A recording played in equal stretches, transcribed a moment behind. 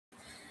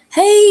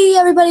Hey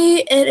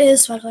everybody, it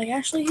is Like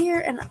Ashley here,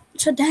 and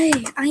today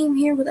I am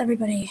here with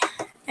everybody,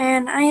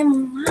 and I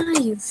am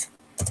live.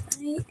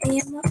 I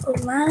am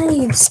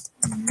live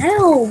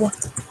now.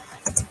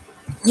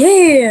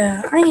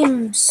 Yeah, I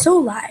am so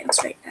live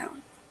right now.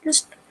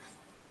 Just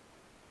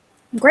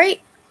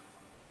great.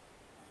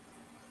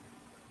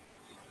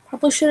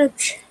 Probably should have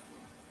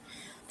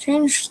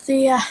changed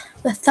the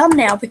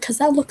thumbnail because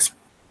that looks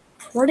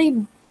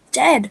pretty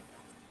dead.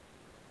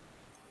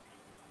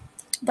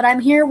 But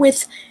I'm here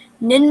with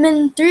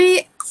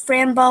Ninman3,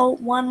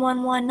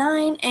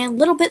 Franbo1119, and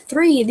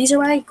LittleBit3. These are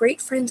my great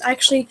friends. I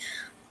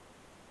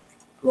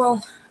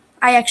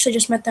actually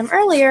just met them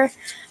earlier,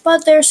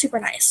 but they're super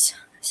nice.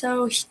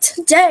 So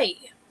today,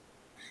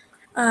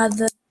 I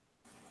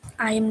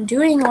am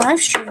doing a live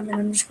stream, and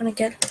I'm just gonna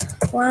get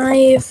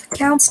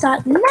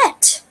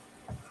livecounts.net.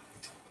 I'm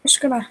just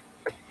gonna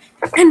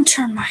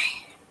enter my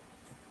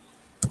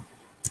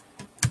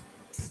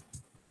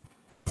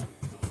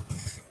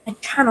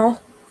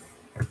channel.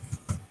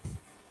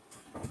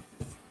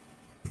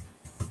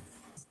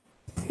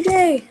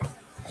 Yay!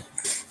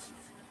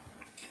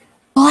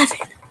 11.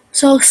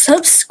 So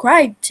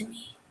subscribe to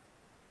me.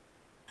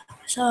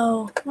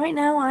 So right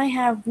now I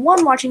have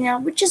one watching now,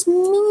 which is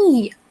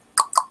me.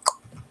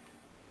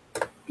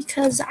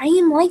 Because I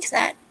am like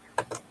that.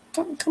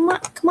 Come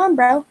on,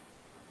 bro.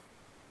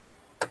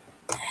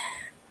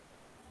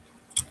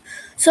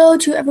 So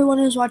to everyone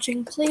who's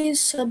watching, please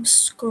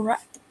subscribe.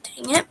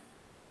 Dang it.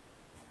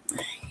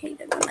 I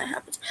hate it when that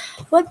happens.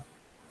 What?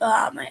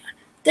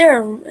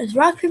 There is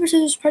rock, paper,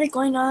 scissors party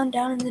going on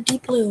down in the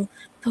deep blue.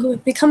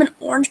 Become an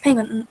orange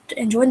penguin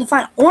and join the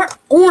final.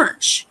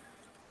 Orange.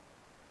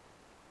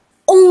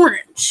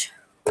 Orange.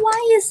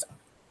 Why is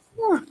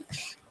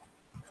orange?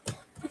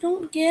 I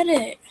don't get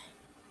it.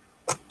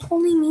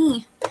 Only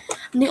me.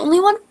 I'm the only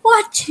one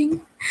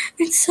watching.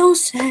 It's so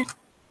sad.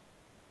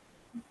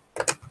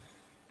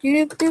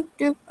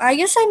 I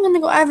guess I'm gonna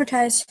go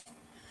advertise.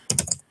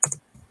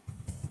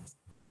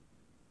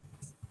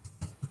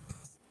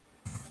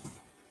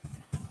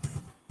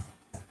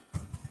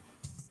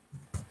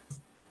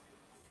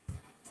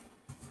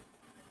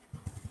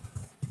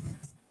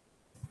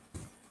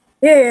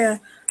 Yeah.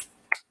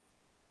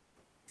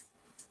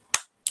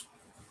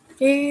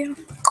 Yeah.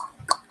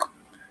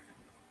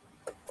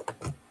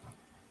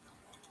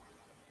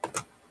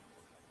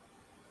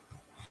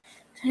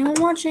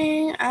 Anyone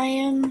watching? I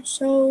am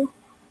so...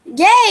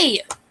 Yay!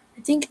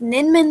 I think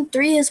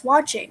Ninman3 is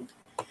watching.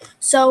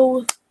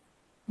 So,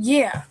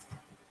 yeah.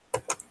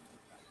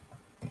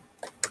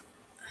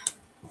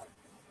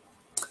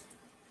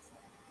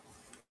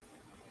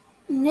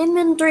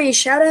 Ninman3,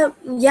 shout out.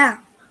 Yeah.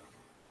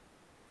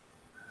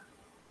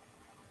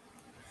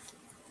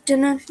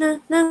 Don't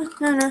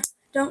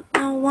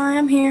know why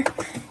I'm here.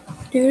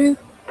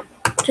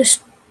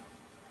 Just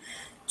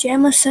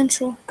Jamma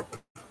Central.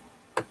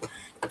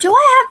 Do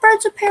I have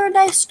Birds of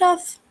Paradise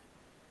stuff?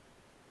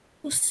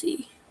 We'll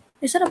see.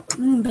 Is that a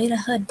beta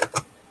HUD?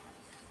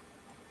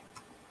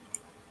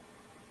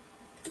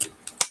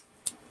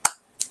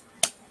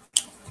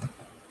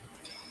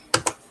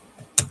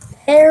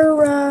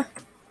 I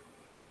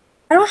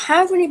don't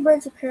have any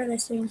Birds of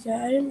Paradise things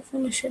yet. I didn't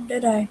finish it,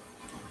 did I?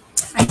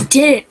 I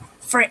did.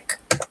 Frick.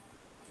 I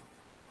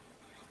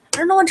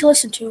don't know what to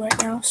listen to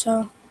right now,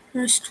 so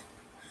just...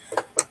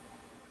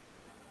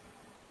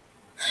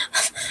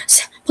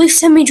 Please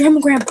send me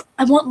Dremogram.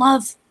 I want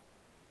love.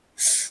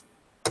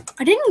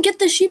 I didn't get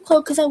the sheep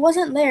cloak because I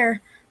wasn't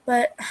there,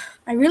 but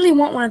I really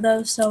want one of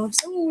those, so if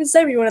someone would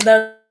send me one of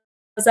those,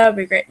 that would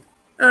be great.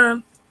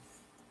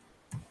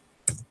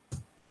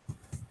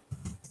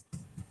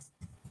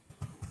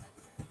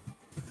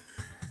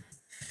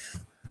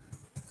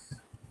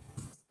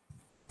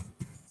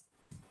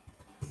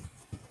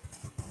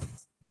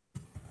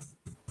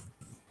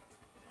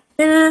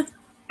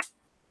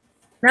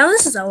 Now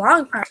this is a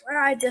long part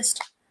where I just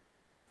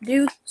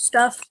do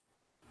stuff.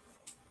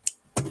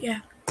 Yeah.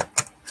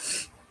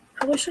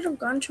 Probably should have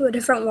gone to a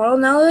different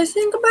world now that I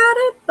think about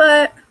it,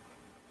 but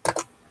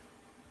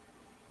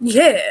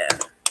yeah.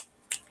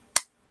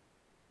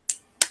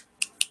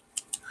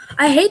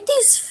 I hate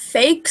these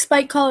fake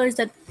spike colors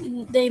that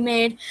they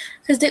made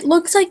because it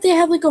looks like they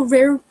have like a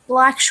rare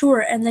black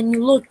short, and then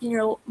you look,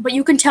 but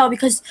you can tell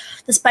because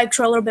the spikes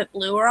are a little bit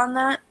bluer on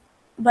that.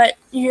 But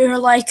you're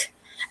like,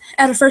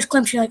 at a first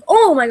glimpse, you're like,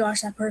 oh my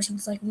gosh, that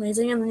person's like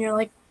amazing, and then you're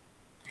like,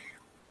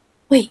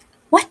 wait,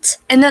 what?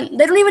 And then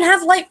they don't even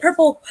have light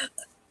purple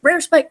rare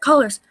spike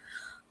colors.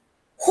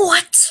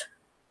 What?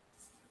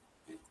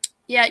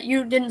 Yeah,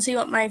 you didn't see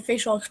what my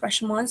facial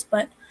expression was,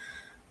 but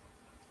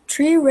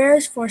tree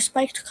rares for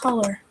spiked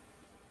color.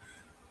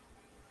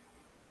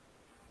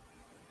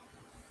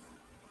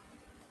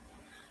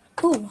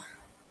 Ooh.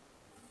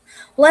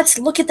 Let's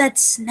look at that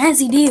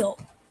snazzy deal.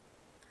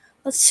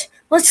 Let's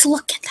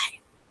look at that.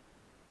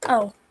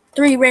 Oh,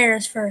 3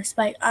 rares for a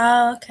spike.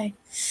 Okay.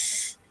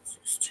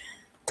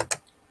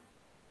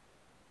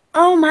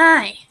 Oh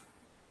my.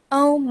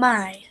 Oh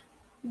my.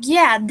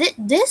 Yeah,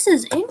 this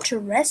is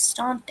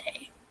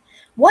interessante.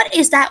 What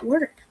is that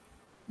word?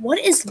 What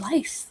is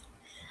life?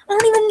 I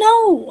don't even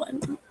know.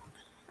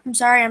 I'm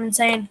sorry, I'm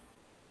insane.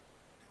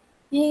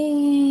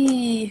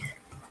 Yay.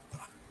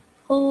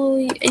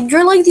 Holy,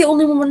 you're like the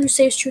only one who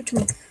says true to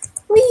me.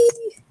 Whee.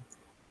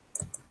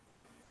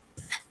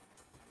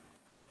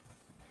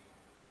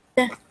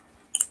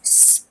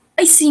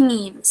 Spicy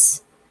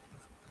memes.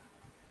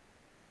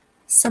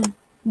 Some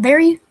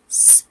very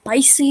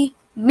spicy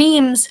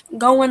memes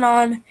going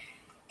on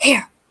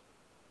here.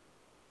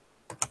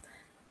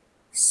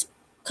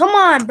 Come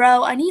on,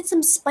 bro. I need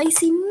some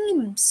spicy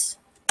memes.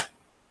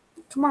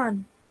 Come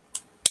on.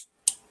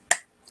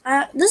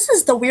 This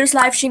is the weirdest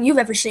live stream you've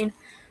ever seen.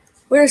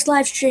 Weirdest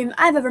live stream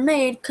I've ever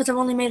made, because I've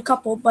only made a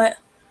couple, but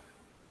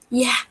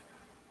yeah.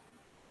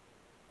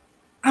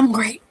 I'm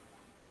great.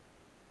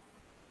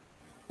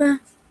 I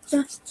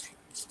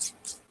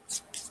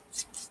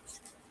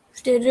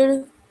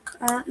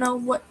don't know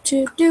what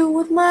to do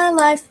with my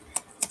life.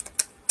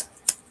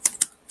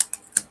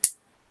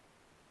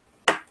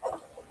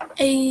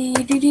 I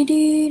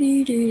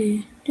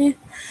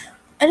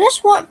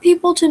just want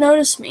people to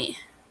notice me.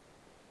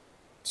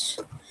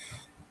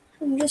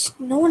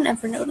 No one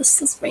ever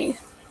notices me.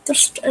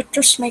 It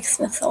just makes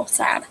me so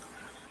sad.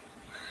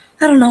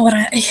 I don't know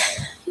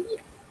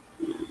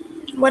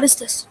what is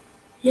this?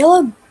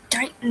 Yellow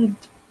diamond.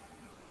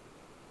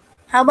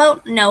 How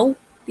about no?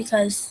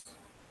 Because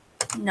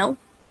no.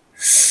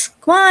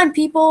 Come on,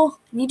 people.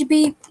 I need to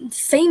be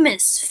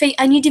famous.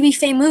 I need to be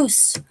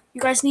famous.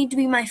 You guys need to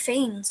be my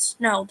fanes.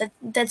 No,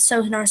 that's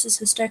so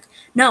narcissistic.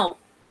 No.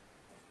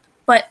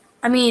 But,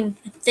 I mean,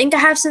 I think I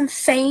have some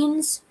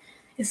fanes.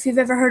 If you've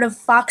ever heard of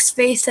Fox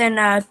Faith and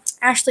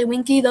Ashley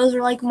Winky, those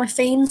are like my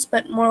fanes,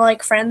 but more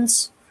like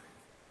friends.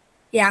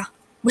 Yeah.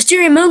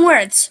 Wisteria Moon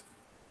words.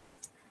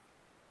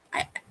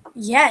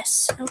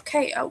 Yes.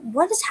 Okay.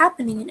 What is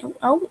happening?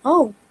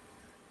 Oh.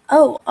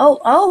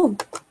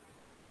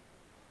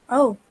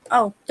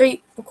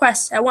 3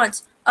 requests at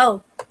once.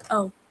 Oh.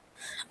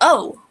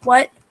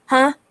 What?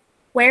 Huh?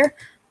 Where?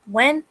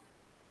 When?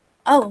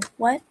 Oh,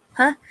 what?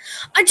 Huh?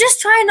 I'm just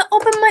trying to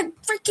open my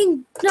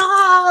freaking.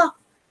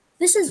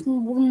 This is.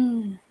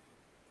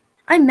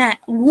 I'm mad.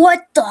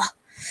 What the?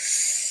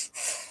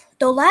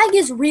 The lag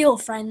is real,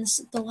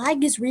 friends. The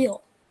lag is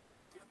real.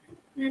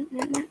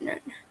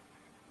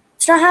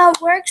 It's not how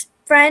it works,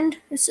 friend.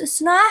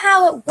 It's not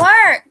how it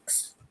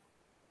works.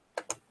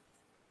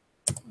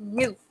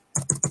 New.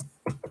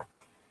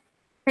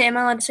 Hey, am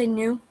I allowed to say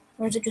new?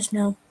 Or is it just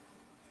no?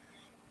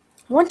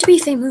 I want to be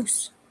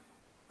famous.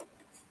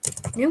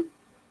 New?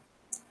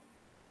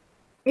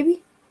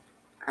 Maybe?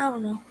 I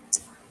don't know.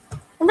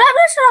 I'm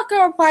not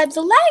gonna reply.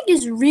 The lag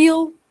is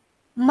real,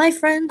 my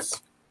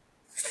friends.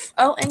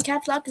 Oh, and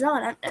caps lock is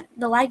on.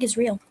 The lag is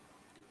real.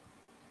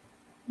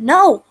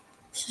 No.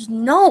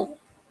 No.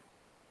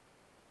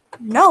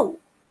 No.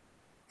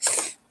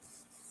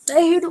 I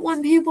hate it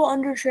when people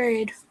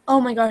undertrade.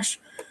 Oh my gosh.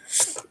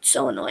 It's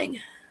so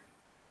annoying.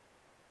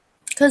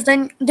 Because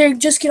then they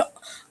just get,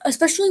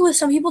 especially with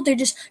some people,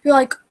 you're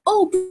like,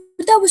 oh,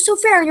 but that was so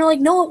fair. And you're like,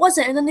 no, it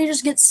wasn't. And then they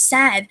just get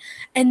sad.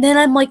 And then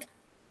I'm like,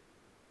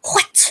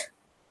 what?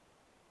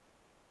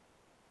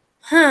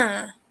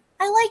 Huh.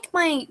 I like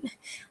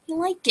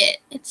it.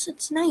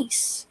 It's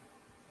nice.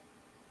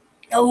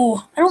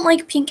 Oh, I don't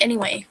like pink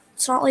anyway.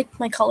 It's not like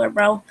my color,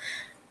 bro.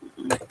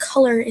 My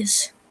color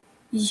is,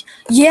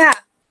 yeah,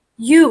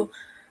 you,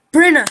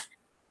 Brenna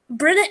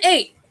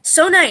 8.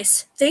 So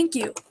nice. Thank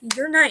you.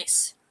 You're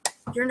nice.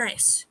 You're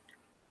nice.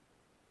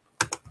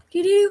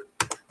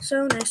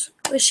 So nice.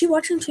 Is she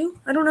watching too?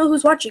 I don't know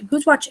who's watching.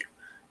 Who's watching?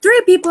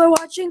 3 people are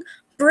watching.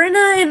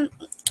 Brenna and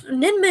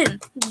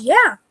Ninman.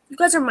 Yeah, you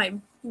guys are my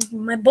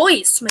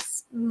boys,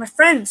 my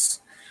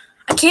friends.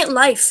 I can't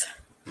life.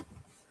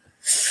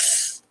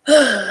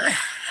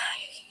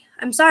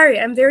 I'm sorry.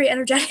 I'm very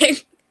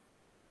energetic.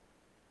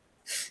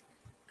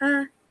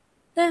 Yeah.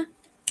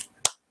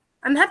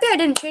 I'm happy I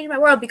didn't change my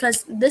world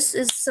because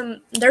there's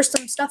some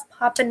stuff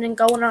popping and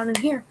going on in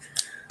here.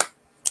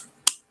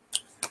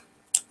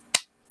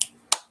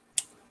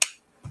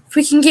 If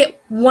we can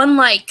get 1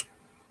 like,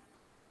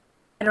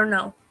 I don't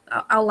know,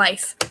 I'll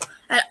life.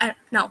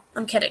 No,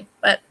 I'm kidding.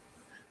 But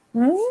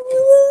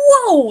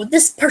whoa,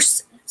 this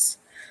person's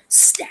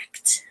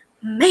stacked,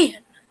 man.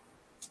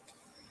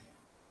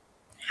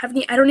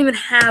 I don't even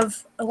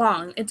have a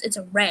long. It's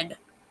a red.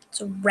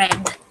 It's a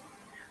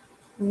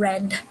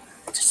red.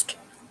 Just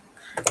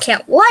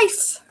can't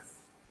life.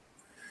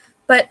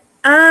 But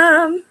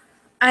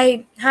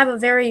I have a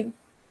very,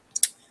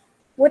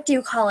 what do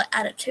you call it,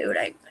 attitude.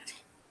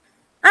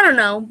 I don't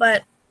know,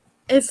 but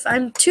if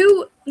I'm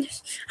too, I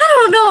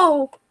don't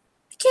know.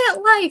 I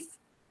can't life.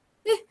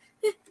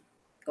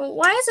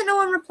 Why isn't no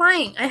one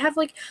replying? I have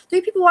like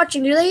 3 people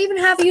watching. Do they even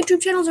have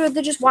YouTube channels or are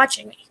they just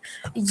watching me?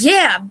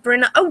 Yeah,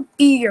 Brenna, I'll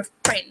be your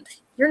friend.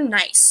 You're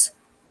nice.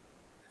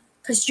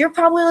 Because you're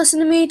probably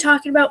listening to me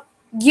talking about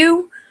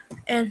you,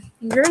 and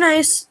you're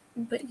nice,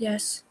 but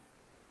yes.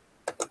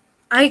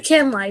 I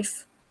can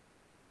life.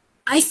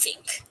 I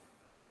think.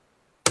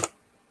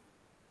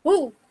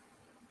 Whoa.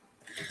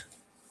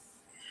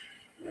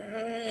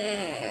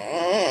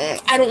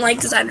 I don't like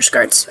designer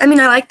skirts. I mean,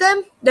 I like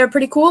them. They're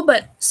pretty cool,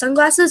 but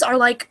sunglasses are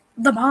like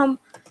the bomb.com,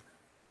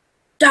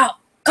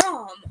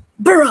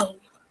 bro.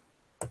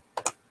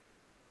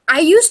 I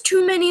use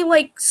too many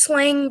like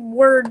slang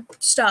word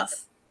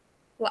stuff.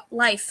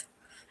 Life.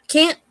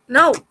 Can't.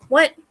 No.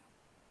 What?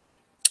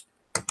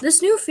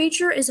 This new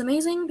feature is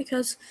amazing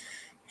because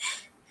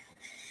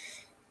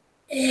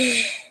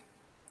I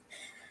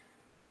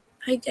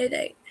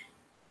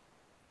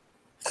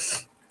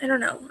don't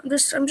know. I'm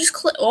just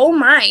oh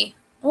my.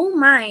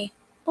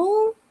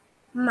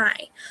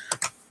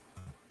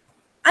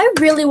 I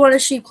really want a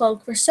sheep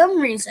cloak for some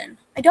reason.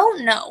 I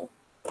don't know.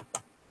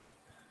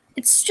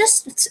 It's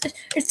just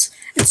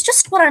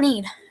what I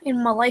need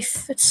in my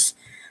life. It's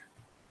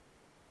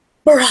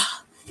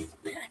bruh.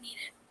 I need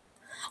it.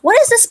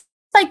 What is this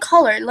spike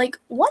color? Like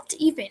what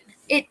even?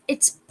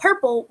 It's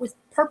purple with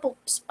purple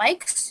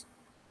spikes.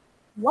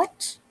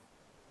 What?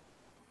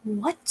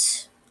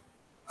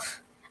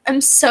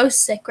 I'm so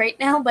sick right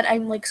now, but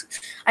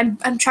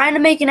I'm trying to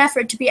make an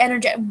effort to be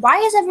energetic. Why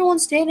is everyone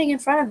standing in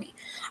front of me?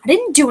 I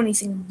didn't do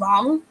anything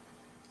wrong.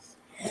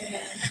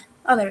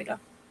 Oh, there we go.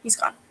 He's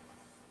gone.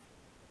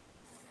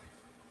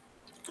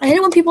 I hate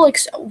it when people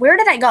where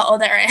did I go? Oh,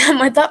 there I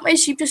am. I thought my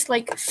sheep just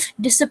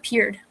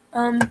disappeared.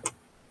 I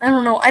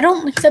don't know.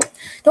 Don't be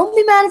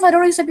mad if I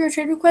don't accept your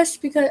trade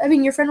request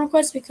your friend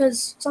request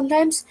because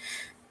sometimes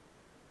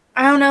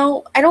I don't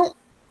know.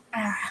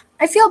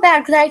 I feel bad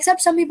because I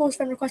accept some people's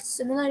friend requests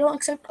and then I don't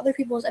accept other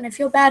people's and I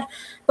feel bad.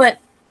 But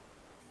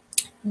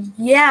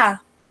yeah,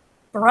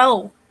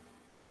 bro.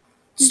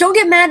 Just don't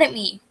get mad at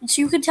me. So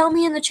you can tell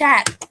me in the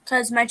chat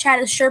because my chat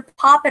is sure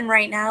popping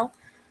right now.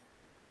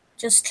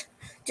 Just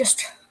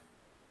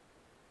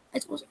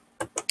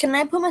can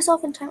I put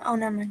myself in time? Oh,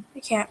 never mind. I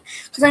can't.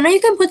 Because I know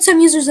you can put some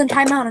users in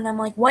timeout, and I'm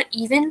like, what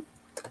even?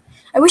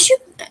 I wish you...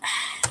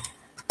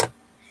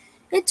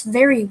 It's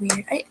very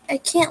weird. I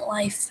can't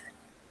life.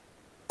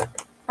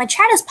 My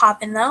chat is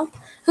popping, though.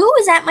 Who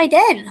is at my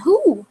den?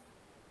 Who?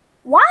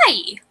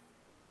 Why?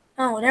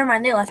 Oh, never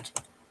mind. They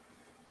left.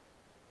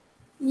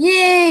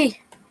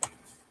 Yay!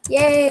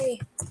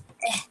 Yay!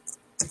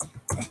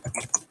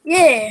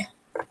 Yeah.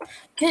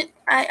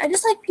 I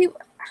just like people...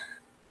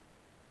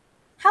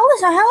 How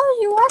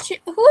are you watching?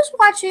 Who's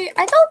watching?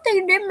 I don't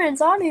think Nimran's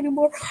on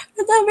anymore.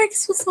 And that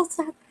makes me so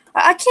sad.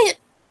 I can't.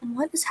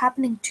 What is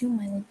happening to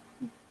my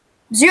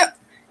zero?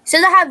 It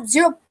says I have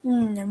zero.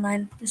 Never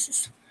mind. This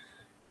is.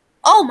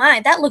 Oh my,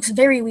 that looks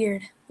very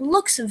weird. It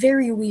looks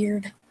very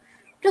weird.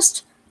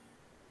 Just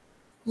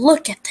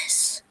look at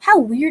this. How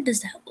weird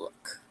does that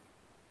look?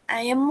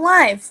 I am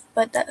live,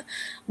 but that.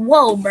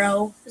 Whoa,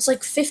 bro. It's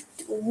like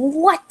 50.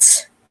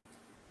 What?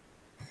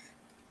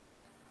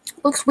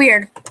 Looks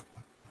weird.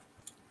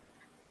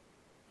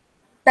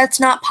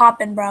 That's not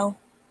popping, bro.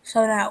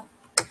 So no.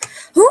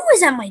 Who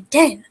is at my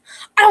den?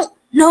 I don't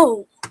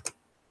know.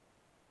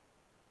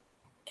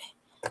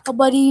 Oh,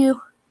 buddy,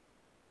 you.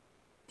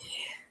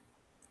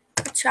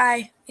 I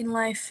try in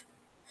life.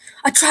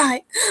 I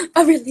try.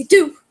 I really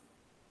do.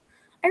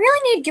 I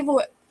really need to give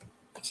away.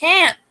 I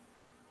can't.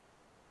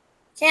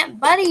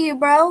 Buddy you,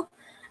 bro.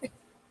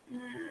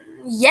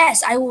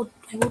 Yes, I will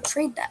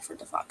trade that for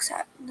the fox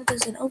hat. That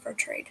is an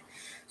overtrade.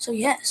 So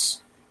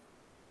yes.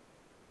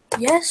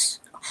 Yes.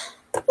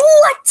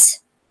 What?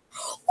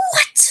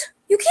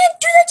 You can't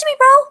do that to me,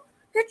 bro.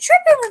 You're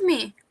tripping with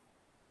me.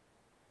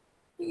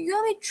 You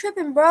got me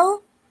tripping,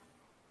 bro.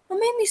 That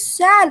made me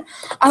sad.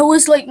 I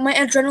was like, my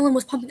adrenaline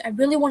was pumping. I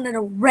really wanted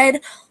a red,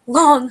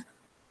 long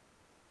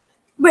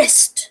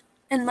wrist.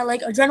 And my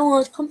adrenaline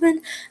was pumping.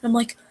 And I'm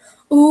like,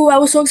 ooh, I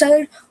was so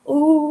excited.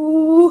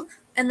 Ooh.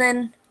 And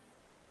then,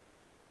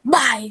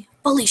 bye,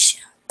 Felicia.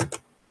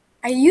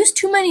 I use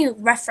too many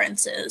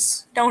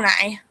references, don't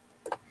I?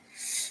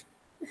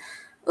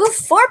 Ooh,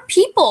 4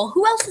 people.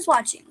 Who else is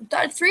watching?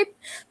 3?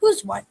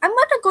 Who's what? I'm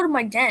about to go to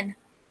my den.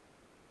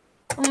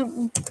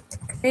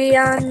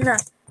 Brianna,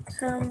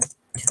 come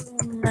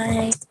to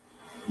my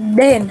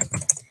den.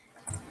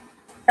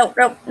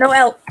 No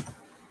help.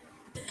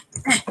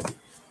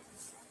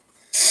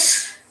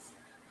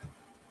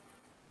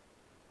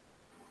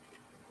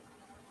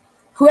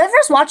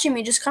 Whoever's watching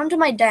me, just come to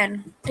my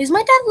den. Is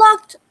my den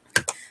locked?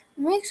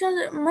 Make sure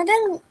that my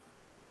den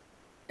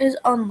is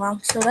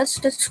unlocked. So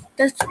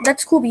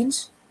that's cool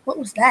beans. What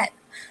was that?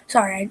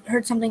 Sorry, I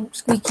heard something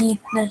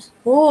squeaky.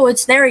 Oh,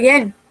 it's there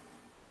again.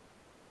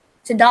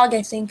 It's a dog,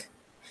 I think.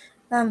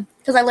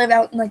 Because I live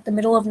out in the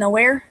middle of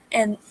nowhere,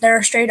 and there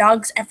are stray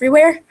dogs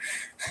everywhere.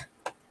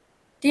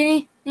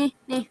 Who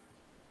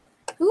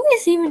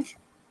is even?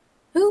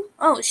 Who?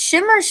 Oh,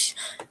 Shimmer.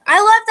 I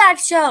love that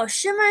show.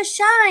 Shimmer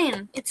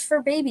Shine. It's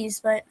for babies,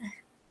 but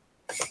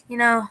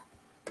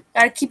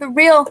gotta keep it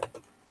real,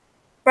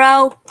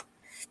 bro.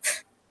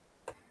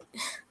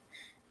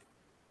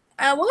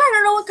 I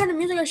don't know what kind of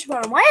music I should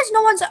put on. Why is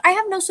no one's? I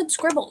have no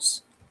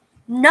subscribbles.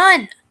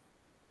 None.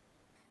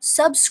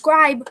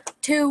 Subscribe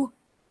to.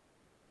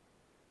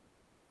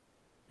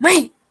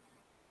 Wait.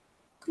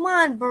 Come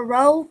on,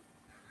 bro.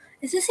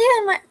 Is this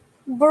even my.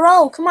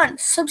 Bro, come on.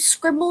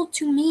 Subscribe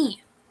to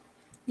me.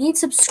 Need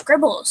some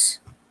scribbles.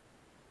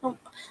 Oh,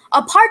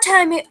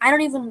 apartheid. I don't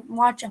even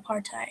watch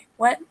apartheid.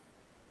 What?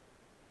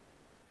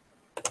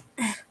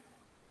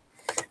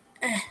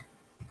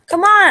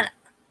 Come on.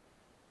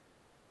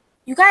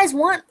 You guys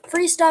want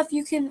free stuff?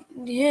 You can.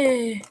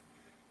 Yeah.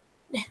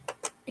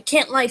 I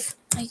can't life.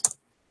 I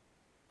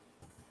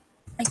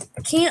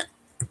can't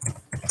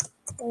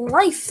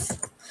life.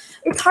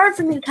 It's hard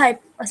for me to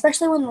type,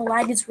 especially when the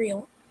lag is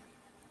real.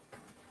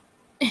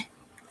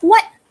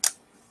 What?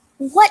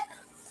 What?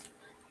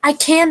 I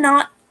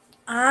cannot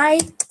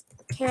life.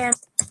 I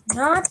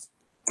cannot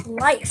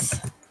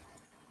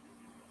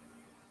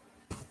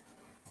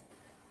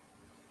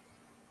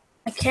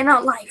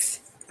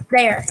life.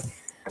 There.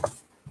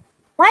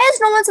 Why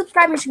is no one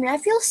subscribing to me? I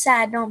feel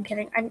sad. No, I'm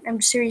kidding.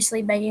 I'm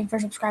seriously begging for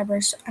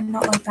subscribers. I'm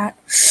not like that.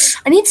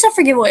 I need stuff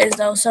for giveaways,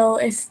 though. So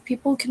if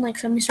people can, like,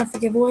 send me stuff for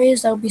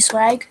giveaways, that would be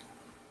swag.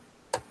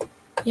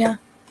 Yeah.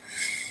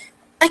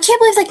 I can't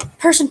believe that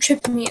person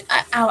tripped me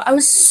out. I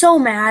was so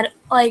mad.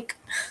 Like,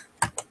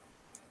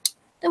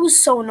 that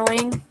was so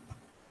annoying.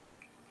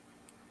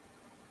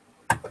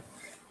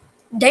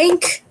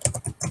 Dank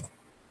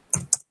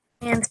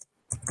and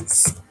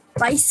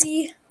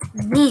spicy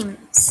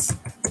memes.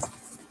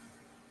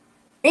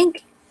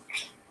 Dank,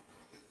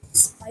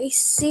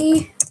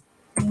 spicy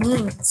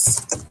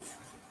memes.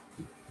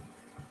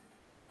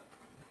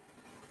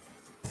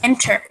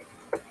 Enter.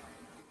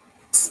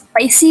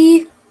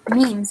 Spicy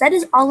memes. That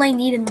is all I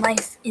need in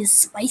life is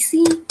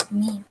spicy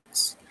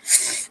memes.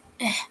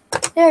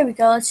 There we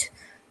go. Let's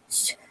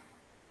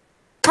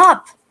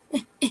top.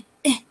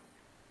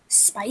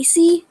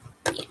 Spicy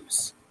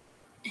memes.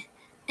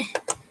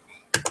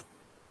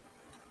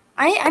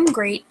 I'm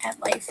great at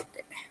life.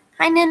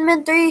 Hi,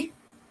 Ninman3.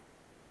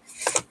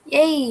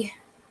 Yay.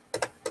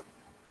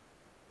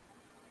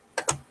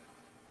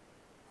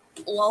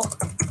 Lol.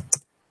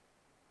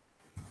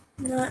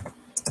 Not.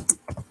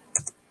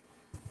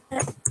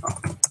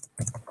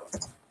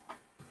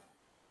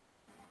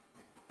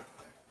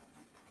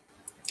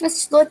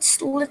 Let's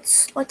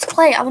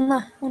play. I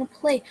wanna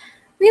play.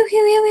 Wee wee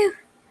wee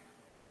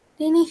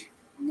wee.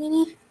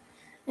 Nini.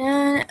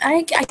 And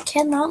I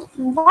cannot.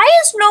 Why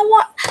is no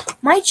one?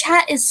 My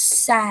chat is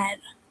sad.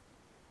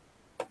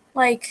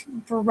 Like,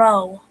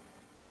 bro.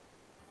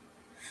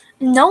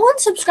 No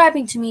one's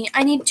subscribing to me.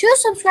 I need 2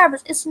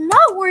 subscribers. It's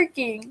not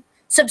working.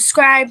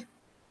 Subscribe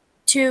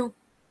to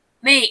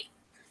me.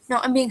 No,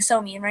 I'm being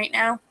so mean right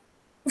now.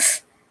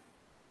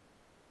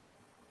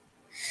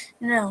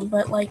 No,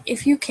 but like,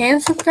 if you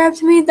can subscribe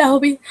to me, that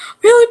would be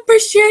really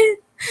appreciated.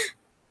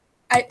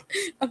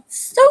 I'm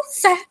so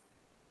sad.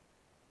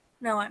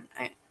 No, I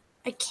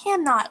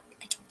cannot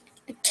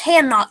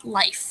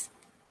life.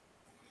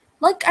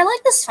 Like, I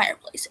like this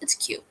fireplace. It's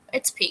cute.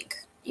 It's pink,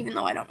 even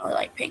though I don't really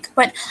like pink.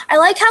 But I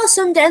like how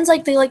some dens,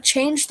 like, they like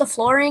change the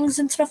floorings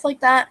and stuff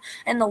like that,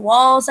 and the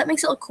walls. That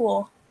makes it look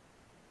cool.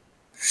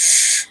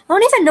 I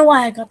don't even know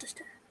why I got this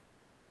den.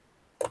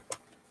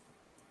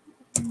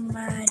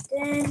 My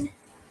den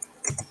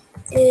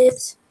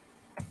is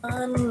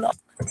unlocked.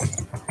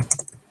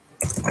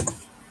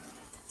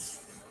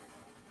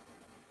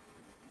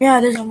 Yeah,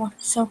 it is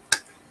unlocked. So,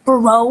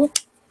 bro,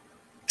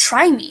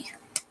 try me.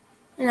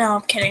 No,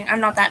 I'm kidding. I'm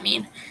not that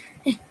mean.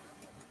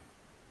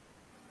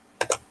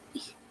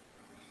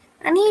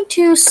 I need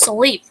to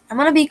sleep. I'm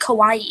gonna be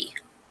kawaii.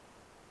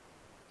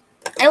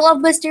 I love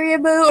Mysteria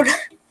Moon.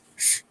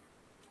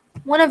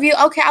 One of you.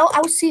 Okay,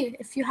 I'll see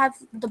if you have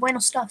the bueno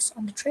stuffs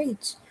on the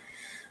trades.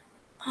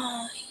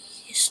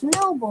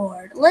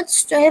 Snowboard.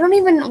 I don't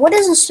even. What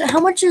is this? How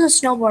much is a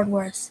snowboard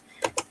worth?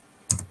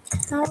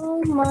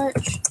 How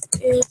much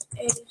is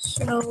a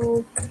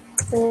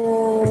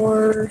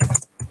snowboard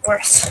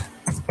worth?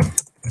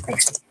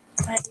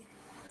 I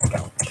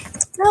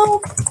don't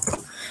know.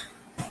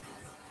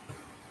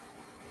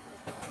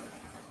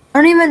 I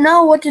don't even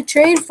know what to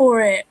trade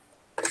for it.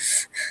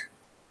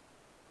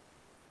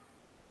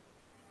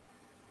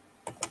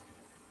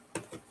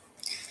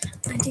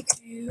 I think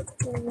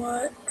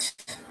what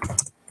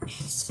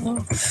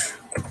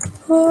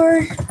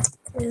snowboard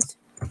is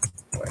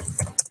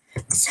worth.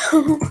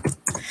 So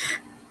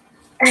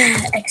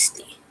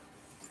XD.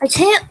 I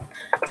can't.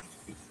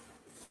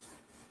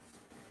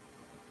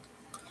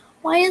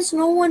 Why is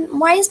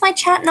my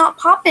chat not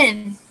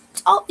popping?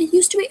 Oh, it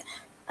used to be.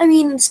 I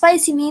mean,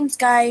 Spicy Memes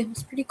guy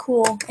was pretty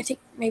cool. I think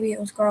maybe it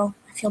was girl.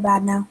 I feel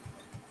bad now.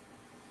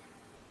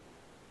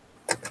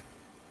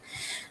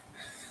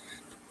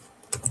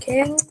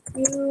 Can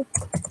you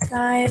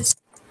guys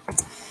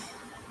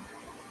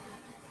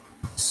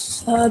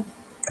scribble?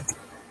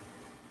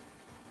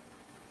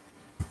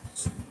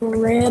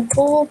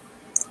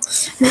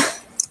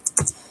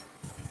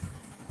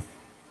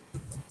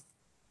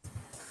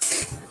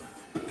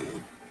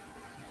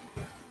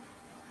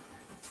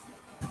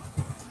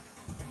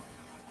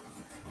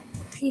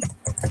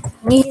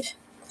 Need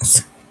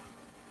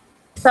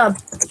sub.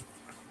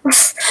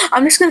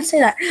 I'm just gonna say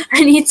that.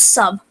 I need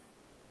sub.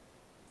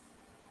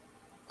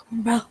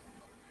 Bro.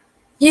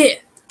 Yeah.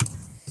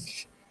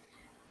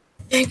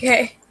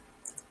 Okay.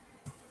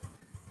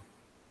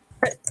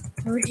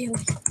 Really?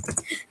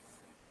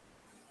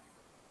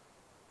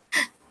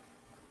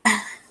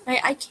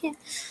 I can't.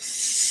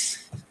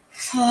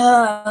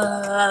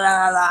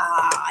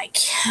 I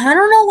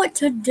don't know what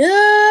to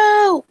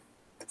do.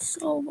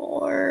 So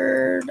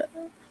bored.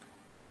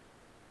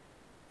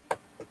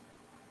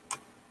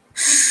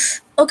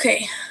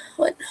 Okay,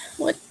 what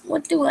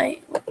do I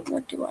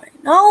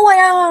No,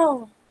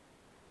 I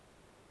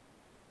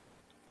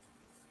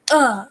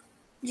don't.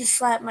 Just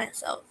slap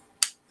myself.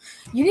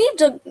 You need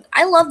to.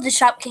 I love the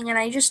Shop King, and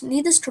I just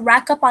need this to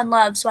rack up on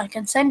love so I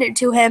can send it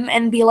to him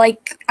and be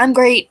like, "I'm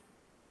great.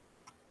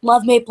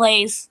 Love May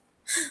plays."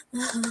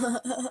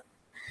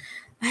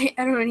 I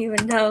don't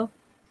even know.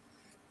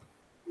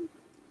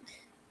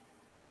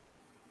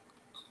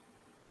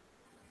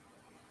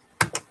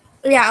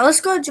 Yeah,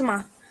 let's go,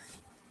 Jama.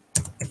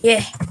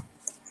 Yeah.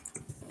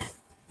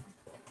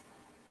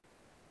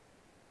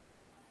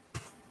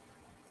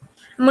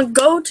 I'm gonna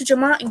go to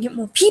Jama and get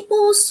more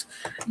peoples.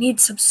 I need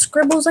some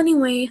scribbles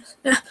anyway.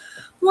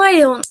 Why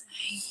don't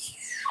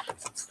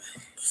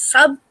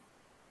subscribe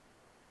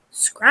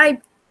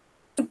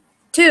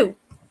to?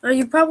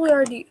 You probably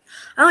already.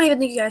 I don't even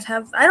think you guys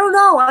have. I don't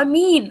know. I'm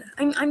mean.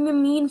 I'm a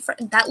mean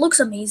friend. That looks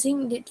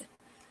amazing.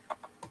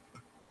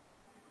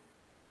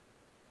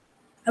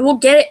 I will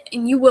get it,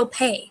 and you will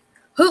pay.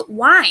 Who?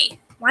 Why?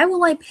 Why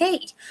will I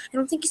pay? I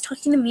don't think he's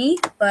talking to me,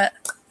 but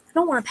I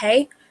don't want to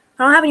pay.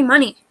 I don't have any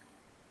money.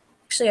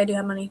 Actually, I do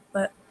have money,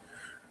 but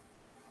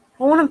I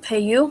don't want to pay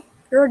you.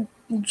 You're a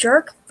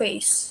jerk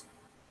face.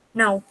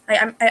 No,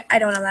 I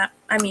don't know that.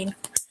 I mean,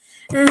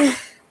 who?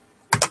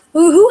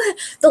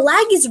 The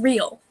lag is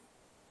real.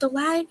 The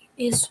lag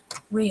is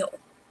real.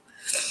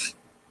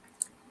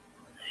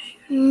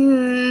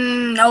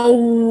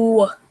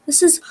 No,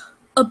 this is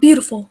a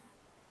beautiful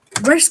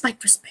rare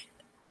spike wristband.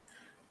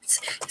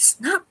 It's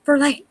not for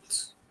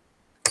lights.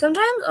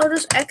 Sometimes I'll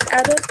just X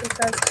out it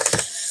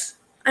because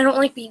I don't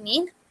like being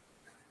mean.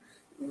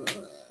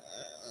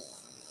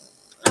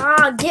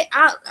 Get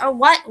out. Oh,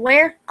 what?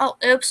 Where? Oh,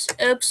 oops.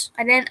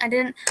 I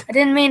didn't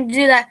mean to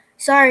do that.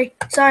 Sorry.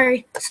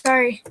 Sorry. Let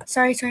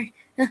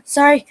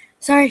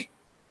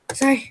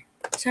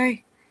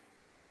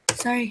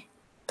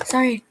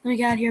me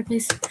get out of here,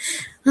 please.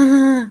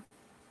 Come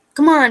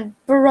on,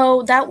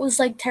 bro. That was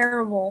like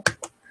terrible.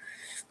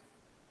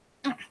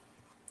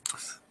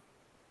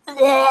 I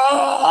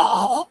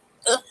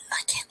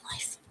can't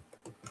life.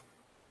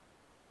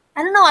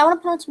 I don't know. I want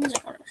to put on some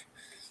music on it.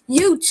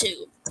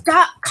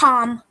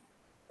 YouTube.com.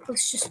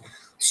 Let's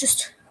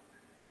just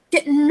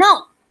get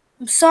no.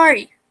 I'm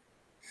sorry.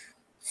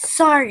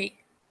 Search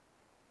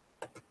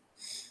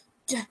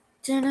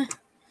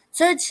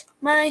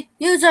my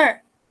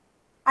user.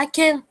 I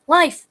can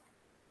life.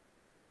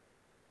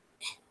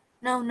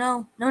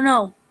 No. I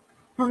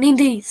don't need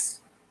these.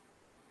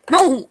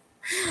 No.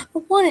 I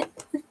want it.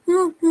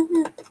 No.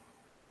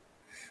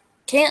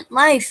 Can't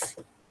life.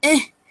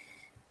 I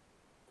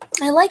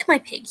like my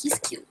pig. He's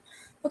cute.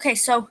 Okay,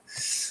 so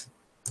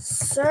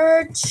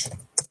search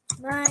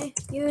my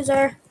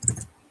user.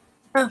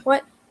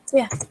 What?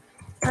 Yeah.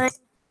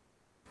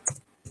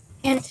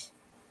 And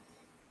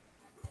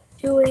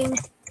doing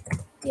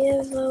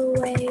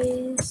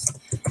giveaways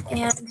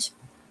and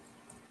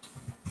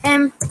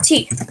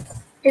MT.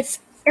 If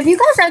you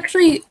guys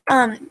actually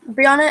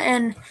Brianna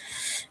and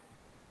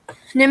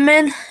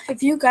Nimman,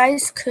 if you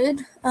guys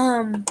could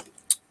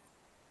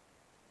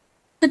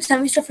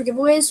send me stuff for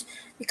giveaways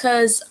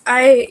because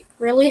I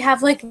really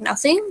have like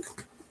nothing.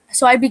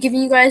 So I'd be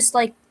giving you guys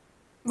like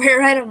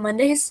rare item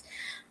Mondays.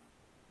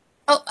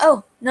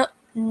 Oh no,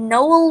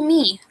 Noel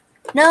me.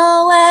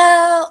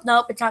 Noel.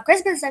 Nope, it's not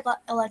Christmas,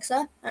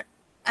 Alexa.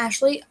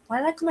 Ashley, why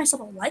did I call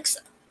myself Alexa?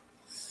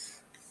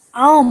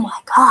 Oh my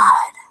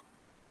god.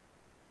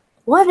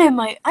 What am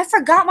I? I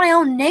forgot my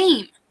own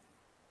name.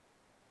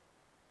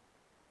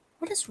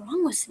 What is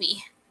wrong with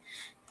me?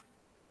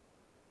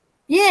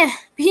 Yeah,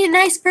 be a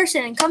nice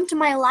person and come to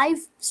my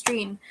live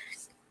stream.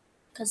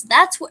 Because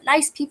that's what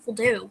nice people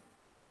do.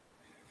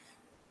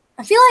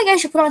 I feel like I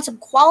should put on some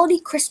quality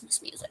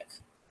Christmas music.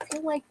 I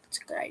feel like that's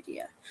a good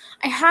idea.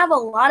 I have a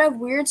lot of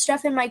weird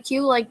stuff in my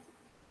queue, like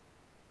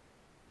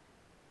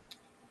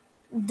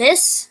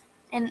this,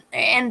 and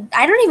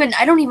I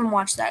don't even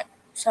watch that.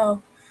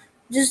 So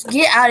just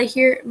get out of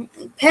here.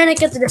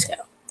 Panic at the Disco.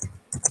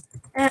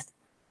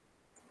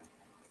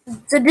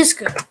 The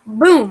Disco.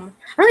 Boom.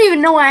 I don't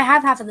even know why I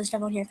have half of this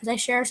stuff on here because I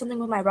share something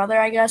with my brother,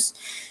 I guess,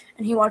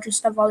 and he watches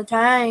stuff all the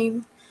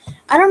time.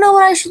 I don't know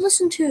what I should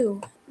listen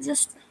to.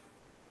 Just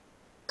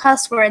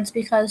cuss words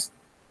because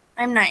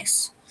I'm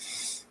nice.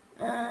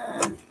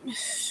 I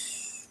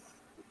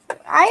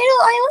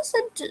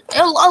listen to.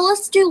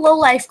 Let's do Low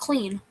Life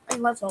Clean. I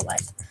love Low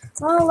Life.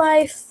 Low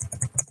Life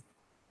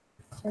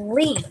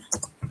Clean.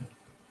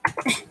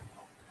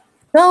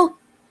 Go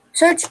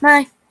search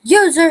my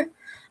user.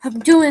 I'm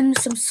doing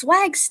some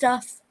swag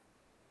stuff,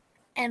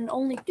 and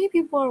only 3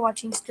 people are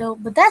watching still,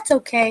 but that's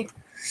okay.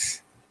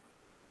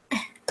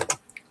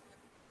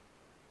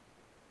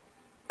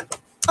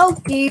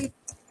 Okay.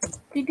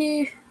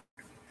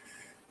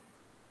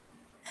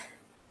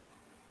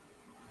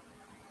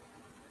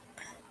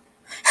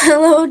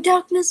 Hello,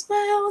 darkness,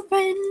 my old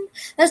friend.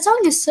 That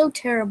song is so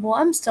terrible.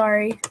 I'm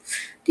sorry.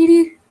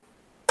 Dee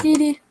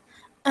dee.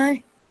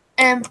 I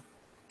am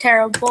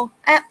terrible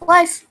at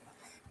life,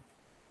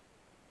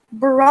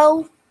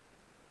 bro.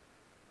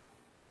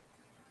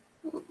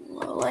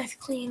 Low life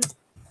clean.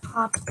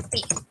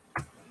 Poppy.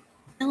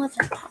 I love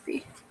that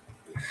Poppy.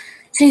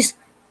 She's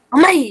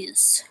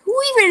amazed. Who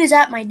even is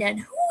at my den?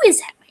 Who is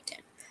at my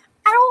den?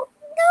 I don't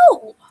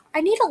know.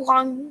 I need a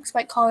long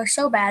spike collar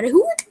so bad.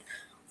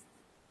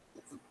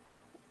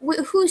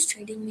 Who's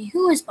trading me?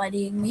 Who is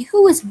buddying me?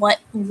 Who is what?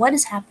 What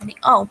is happening?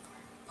 Oh,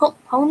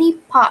 Pony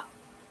Pop.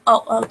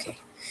 Oh, okay.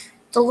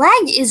 The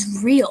lag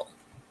is real.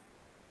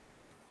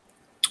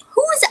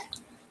 Who is that?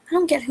 I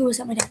don't get who is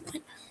at my den.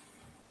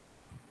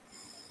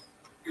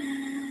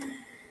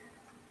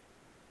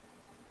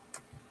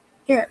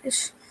 Here it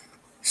is.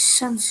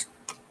 Sounds.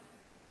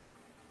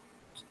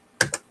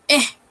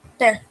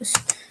 There.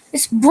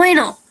 It's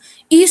bueno.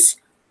 It's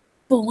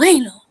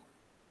bueno.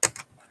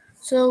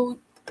 So,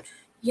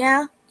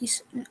 yeah,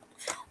 he's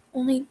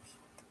only.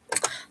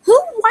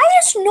 Why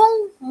is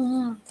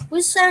no.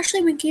 Who's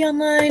Ashley McGee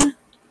online?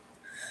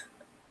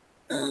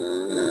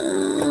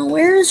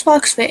 Where is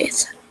Fox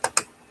Faith?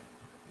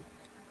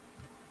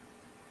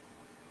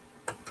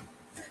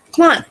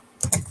 Come on.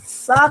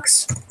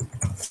 Fox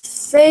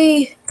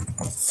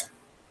Faith.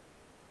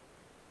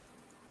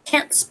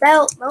 Can't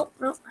spell. Nope.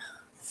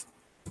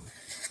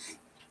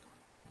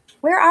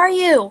 Where are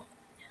you?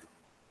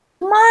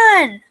 Come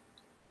on.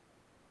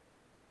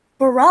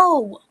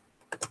 Bro.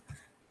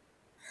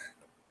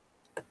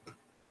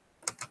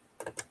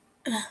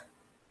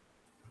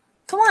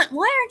 Come on.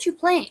 Why aren't you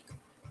playing?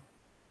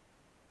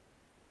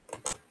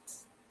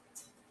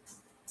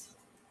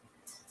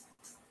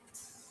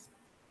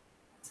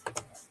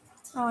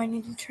 Oh, I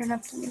need to turn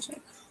up the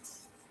music.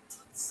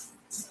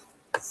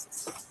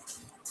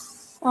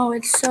 Oh,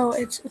 it's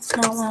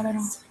not loud at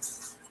all.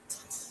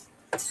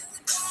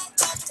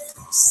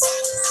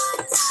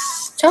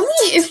 Tell me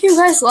if you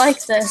guys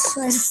like this.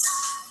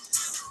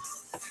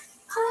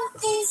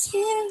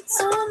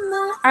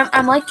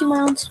 I'm liking my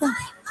own stuff.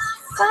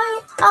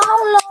 Fight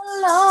all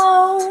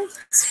alone.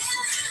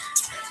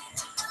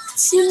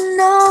 You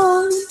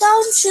know,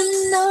 don't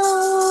you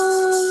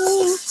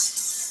know?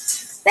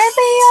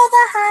 Baby, you're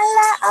the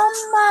highlight of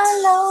my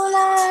low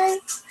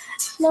life.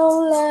 No,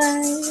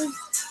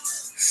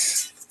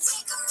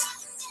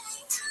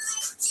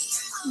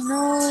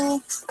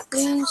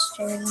 please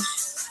change.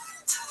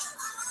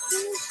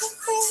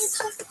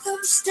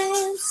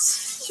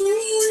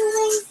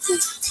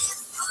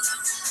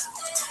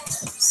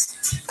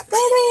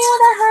 Baby, you're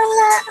the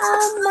highlight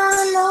of my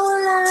low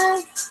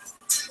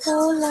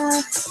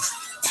life.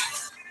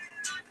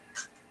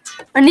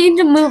 I need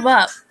to move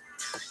up.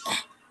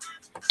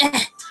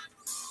 I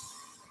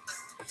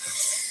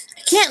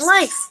can't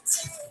life.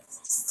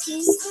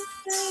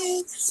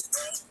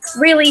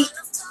 Really?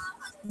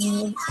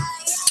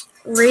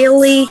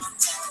 Really?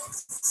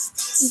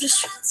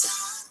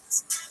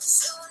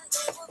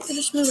 I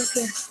just move up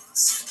here.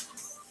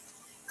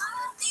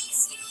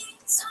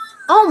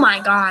 Oh my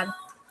god.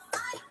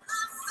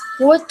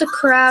 What the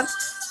crap?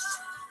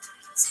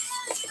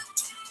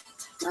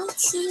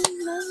 Don't you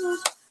know?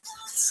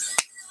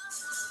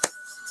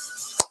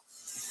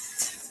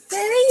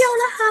 Baby, you're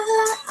the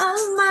highlight of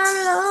my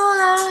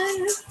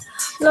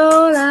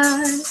low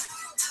life.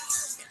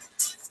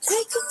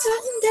 Take a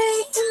certain day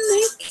and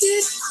make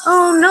it.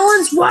 Oh, no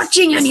one's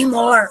watching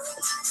anymore.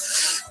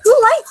 Who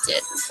liked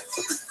it?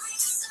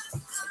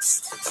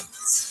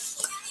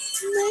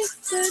 Make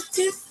the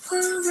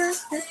difference.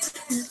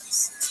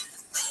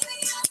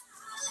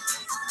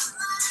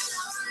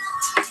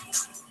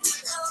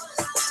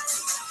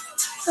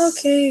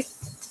 Okay.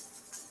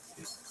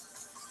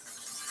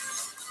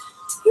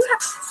 You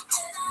have.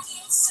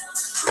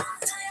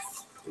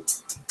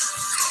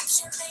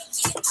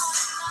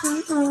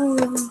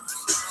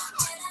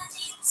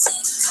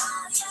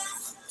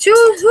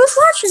 Who's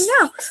watching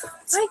now?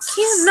 I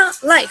cannot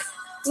life.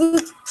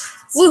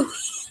 Woo.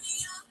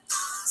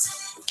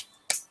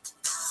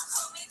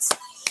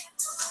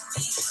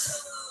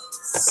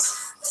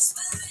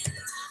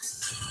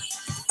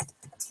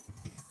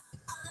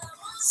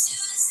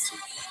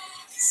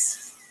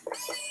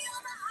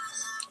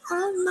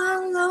 On my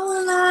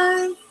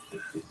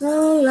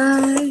low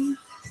life.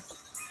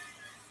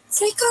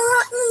 Take a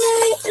rotten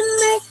day and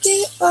make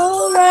it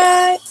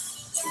alright.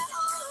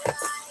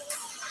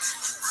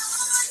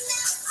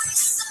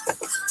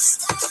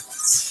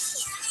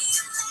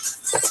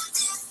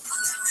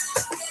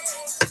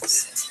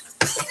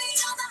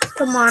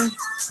 Come on.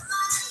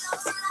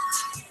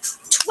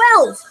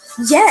 12.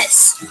 Yes,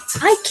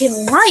 I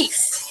can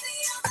life.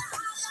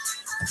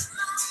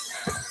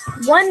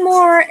 One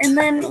more, and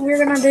then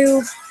we're gonna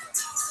do.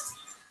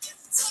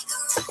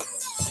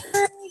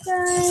 Hi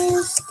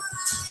guys.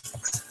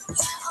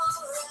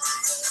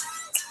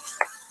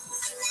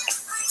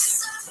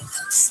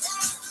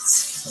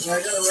 I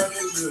gotta run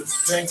into the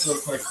bank real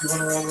quick. Do you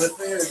want to run with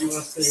me, or do you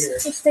want to stay here?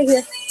 Let's stay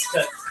here.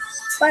 Okay.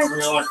 Bye. We're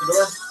gonna lock the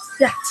door?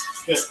 Yeah.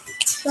 Good.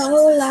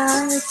 so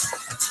loud.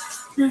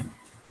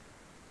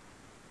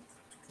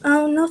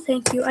 Oh, no,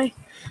 thank you.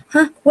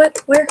 What?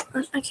 Where?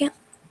 I can't.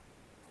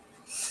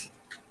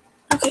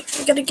 Okay,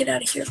 I gotta get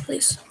out of here,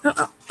 please.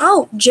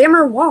 Oh,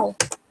 jammer wall.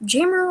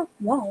 Jammer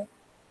wall.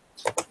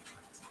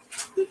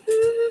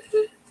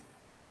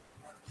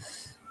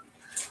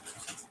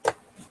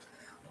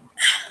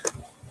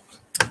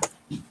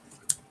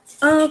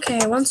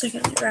 Okay, 1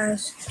 second,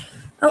 guys.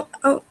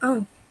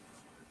 Oh.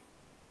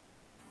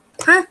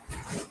 Huh?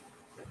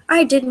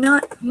 I did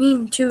not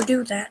mean to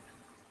do that.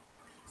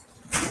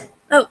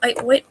 Oh,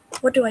 wait,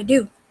 what do I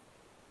do?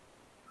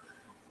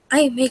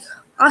 I make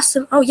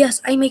awesome, oh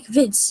yes, I make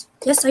vids.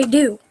 Yes, I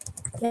do.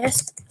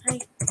 Yes,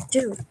 I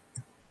do.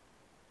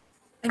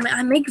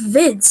 I make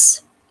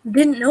vids. You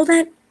didn't know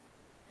that?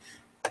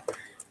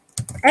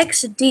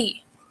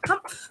 XD.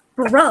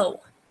 Bro,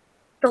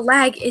 the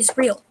lag is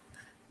real.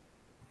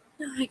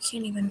 No, I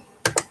can't even.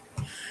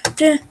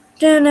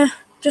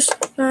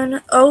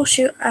 Oh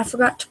shoot, I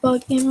forgot to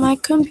plug in my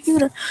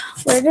computer.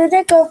 Where did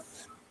it go?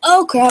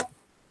 Oh crap.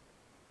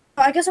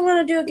 I guess I'm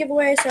gonna do a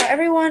giveaway, so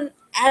everyone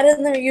add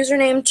in their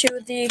username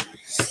to the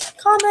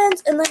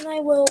comments, and then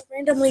I will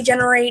randomly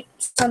generate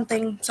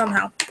something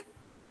somehow.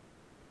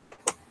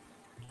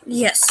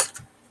 Yes.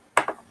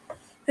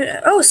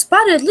 Oh,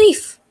 spotted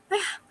leaf.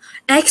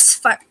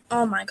 X5.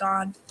 Oh my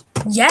god.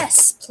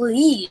 Yes,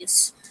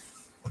 please.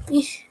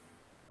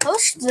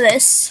 Post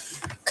this,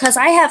 because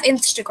I have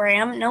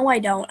Instagram. No, I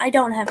don't. I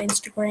don't have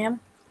Instagram.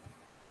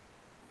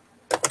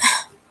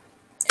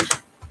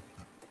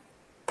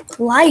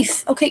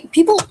 Life. Okay,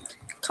 people,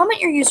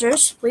 comment your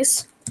users,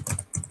 please.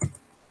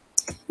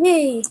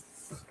 Yay.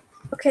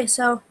 Okay,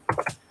 so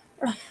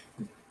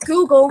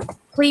Google,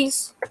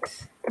 please.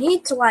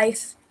 Need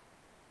life.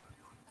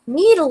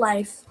 Need a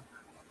life.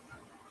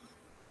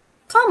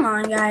 Come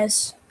on,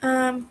 guys.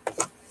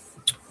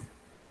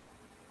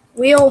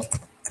 Wheel.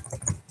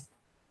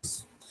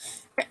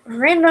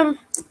 Random.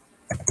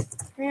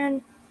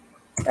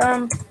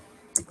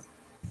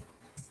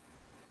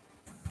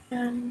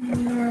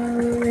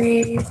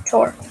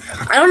 Generator.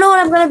 I don't know what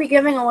I'm going to be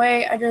giving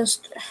away. I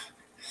just...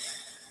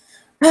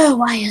 Oh,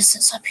 why is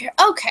this up here?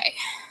 Okay.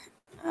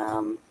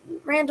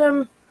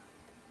 Random.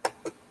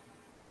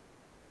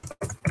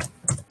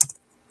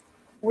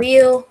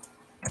 Wheel.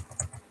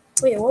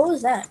 Wait, what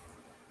was that?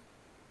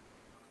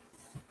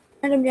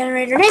 Random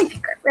generator name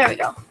picker. There we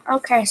go.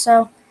 Okay,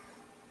 so...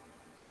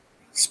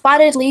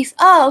 Spotted leaf.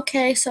 Oh,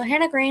 okay, so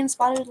Hannah Green,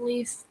 spotted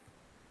leaf.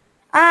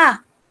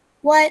 Ah!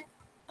 What?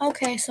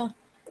 Okay, so...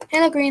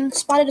 Hannah Green,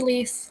 spotted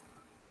leaf.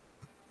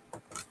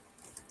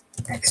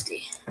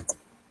 XD.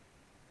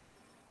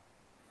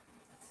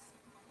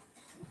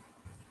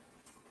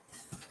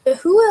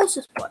 Who else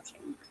is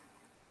watching?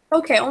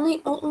 Okay, only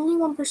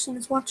one person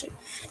is watching.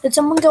 Did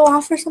someone go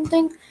off or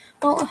something?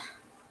 Well,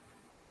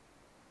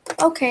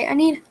 okay, I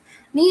need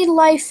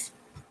life.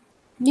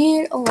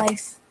 Need a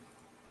life.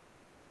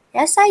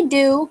 Yes, I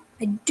do.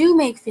 I do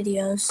make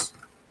videos.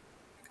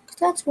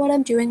 That's what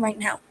I'm doing right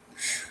now.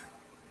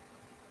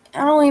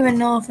 I don't even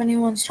know if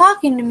anyone's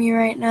talking to me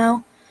right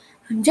now.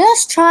 I'm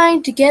just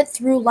trying to get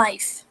through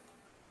life.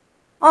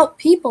 Oh,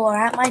 people are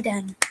at my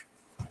den.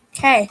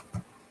 Okay.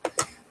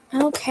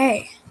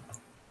 Okay.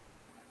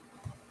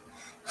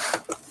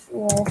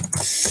 Lol.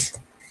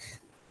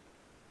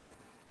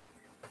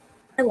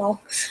 I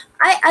lol.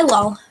 I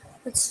lol.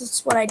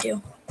 That's what I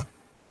do.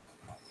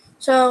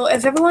 So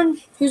if everyone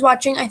who's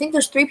watching, I think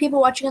there's 3 people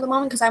watching at the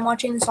moment because I'm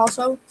watching this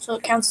also, so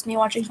it counts as me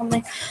watching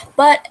something.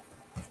 But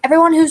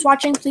everyone who's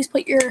watching, please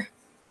put your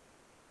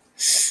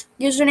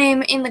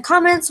username in the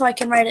comments so I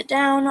can write it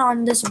down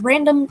on this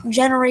random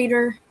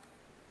generator.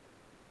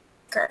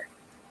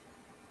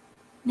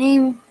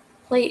 Name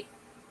plate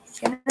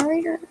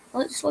generator.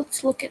 Let's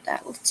look at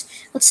that.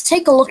 Let's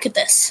take a look at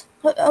this.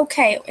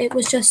 Okay, it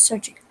was just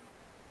searching.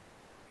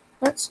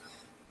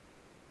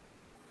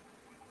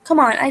 Come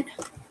on,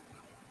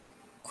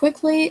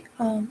 quickly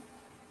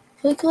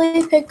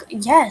pick,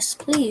 yes,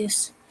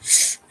 please.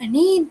 I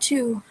need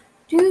to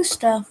do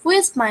stuff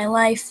with my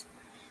life.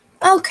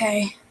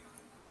 Okay.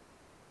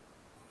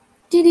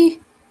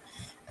 Diddy.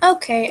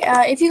 Okay,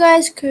 if you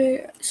guys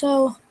could,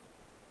 so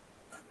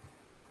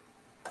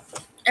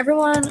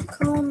everyone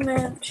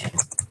comment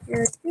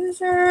your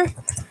user.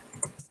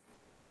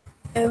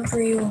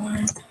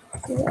 Everyone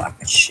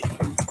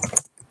watching.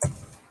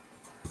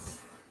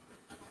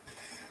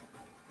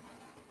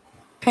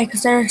 Okay,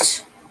 because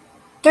there's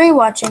 3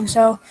 watching,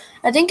 so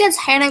I think it's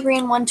Hannah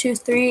Green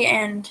 123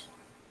 and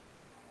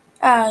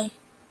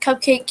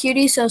Cupcake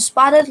Cutie, so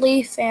Spotted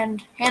Leaf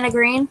and Hannah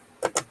Green.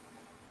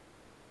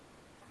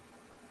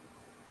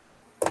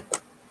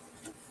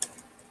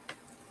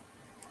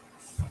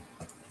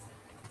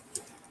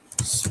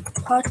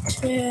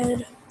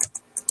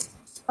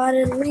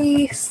 Spotted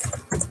Leaf.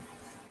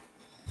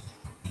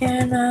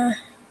 And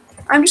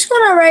I'm just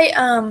gonna write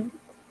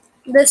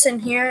this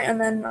in here,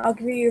 and then I'll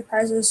give you your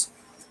prizes.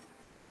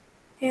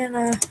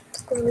 Hannah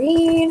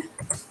Green.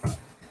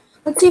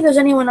 Let's see if there's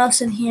anyone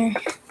else in here.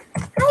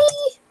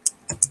 Hi.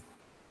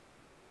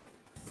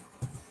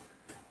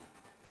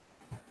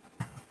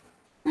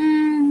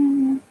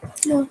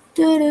 No,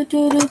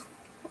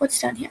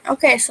 what's down here?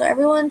 Okay, so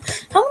everyone,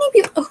 how many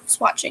people is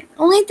watching?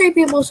 Only 3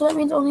 people, so that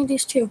means only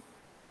these 2.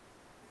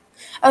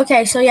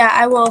 Okay, so yeah,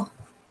 I will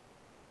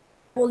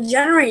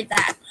generate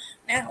that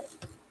now.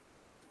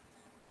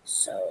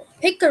 So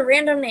pick a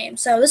random name.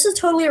 So this is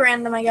totally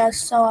random, I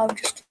guess. So I'll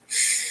just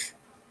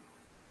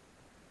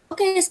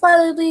okay,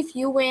 Spider Leaf,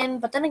 you win.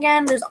 But then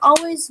again, there's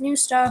always new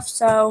stuff.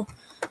 So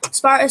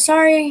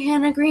sorry,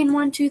 Hannah Green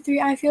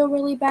 123. I feel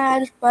really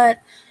bad, but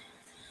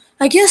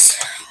I guess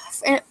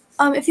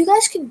if you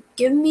guys could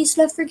give me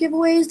stuff for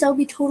giveaways, that would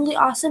be totally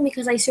awesome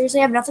because I seriously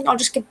have nothing. I'll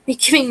just be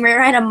giving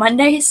rare item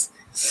Mondays,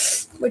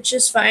 which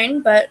is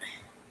fine, but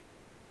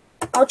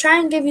I'll try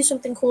and give you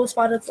something cool,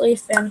 Spotted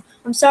Leaf. And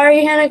I'm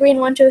sorry, Hannah Green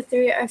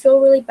 123. I feel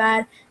really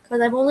bad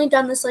because I've only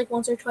done this like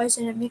once or twice,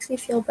 and it makes me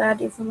feel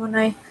bad even when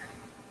I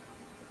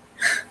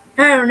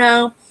don't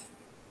know.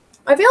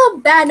 I feel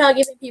bad not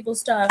giving people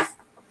stuff.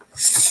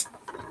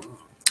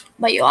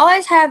 But you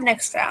always have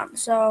next round,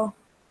 so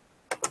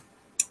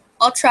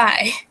I'll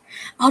try.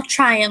 I'll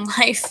try in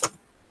life.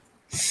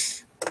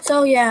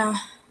 So yeah.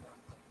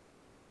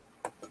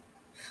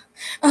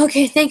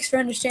 Okay, thanks for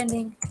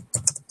understanding.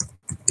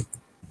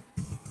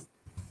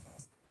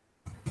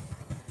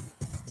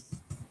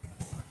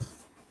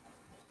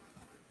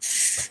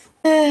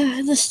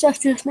 This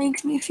stuff just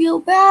makes me feel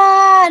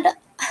bad.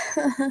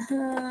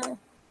 I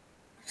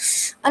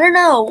don't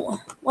know.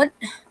 What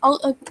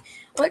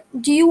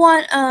do you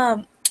want,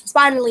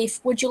 Spider Leaf?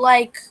 Would you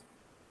like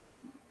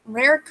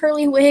rare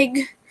curly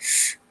wig?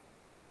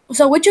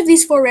 So which of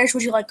these 4 rares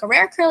would you like? A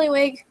rare curly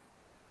wig,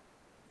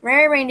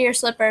 rare reindeer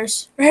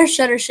slippers, rare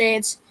shutter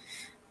shades,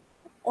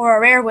 or a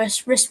rare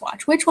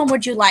wristwatch? Which one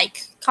would you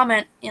like?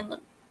 Comment in the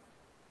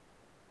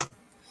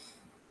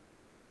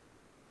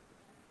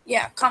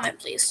comment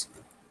please.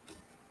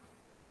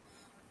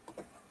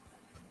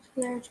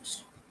 They're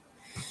just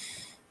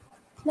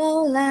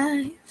low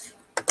life.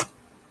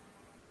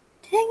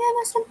 Take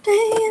about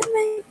something and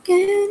make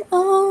it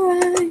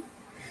alright.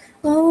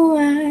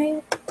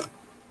 Alright.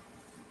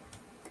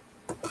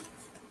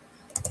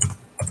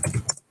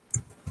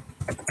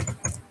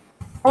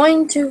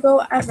 Going to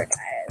go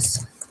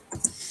advertise.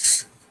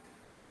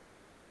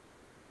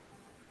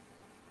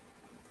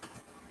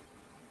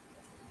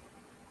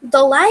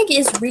 The lag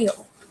is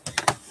real.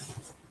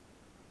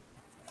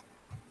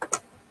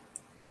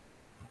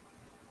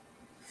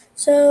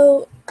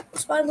 So,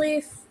 Spot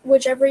Leaf,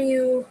 whichever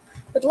you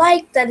would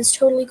like, that is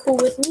totally cool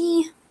with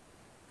me.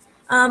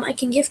 I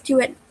can gift you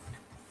it.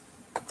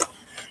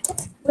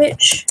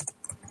 Which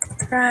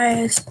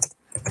prize?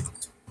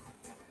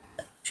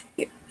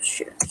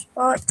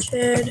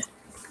 Spotted.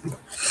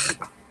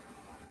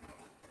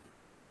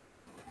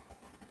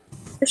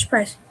 Which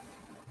prize?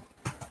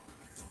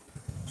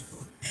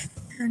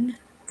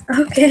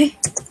 Okay.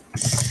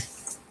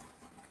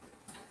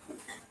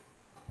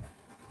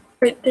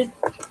 Wait, did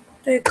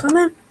it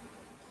comment?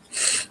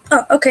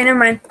 Oh, okay, never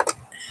mind.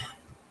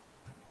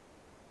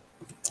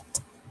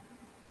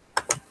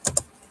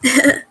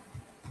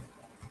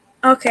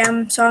 Okay,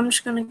 so I'm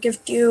just gonna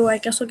gift you, I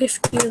guess I'll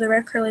gift you the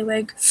rare curly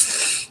wig.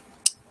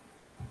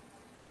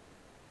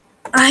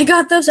 I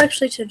got those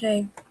actually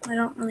today. I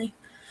don't really...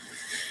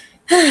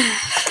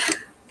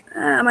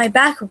 my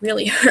back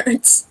really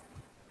hurts.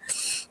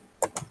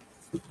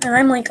 And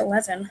I'm like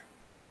 11.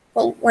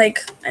 Well, like,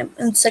 I'm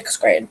in 6th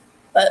grade,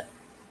 but...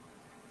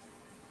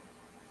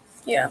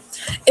 yeah.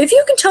 If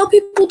you can tell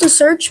people to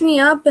search me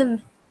up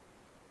and,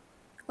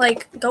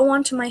 like, go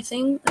onto my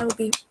thing, that would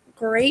be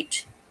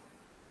great.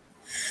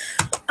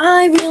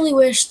 I really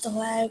wish the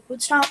lag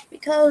would stop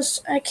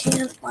because I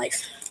can't, like...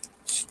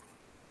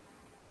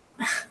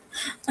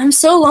 I'm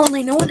so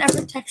lonely. No one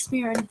ever texts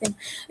me or anything.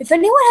 If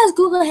anyone has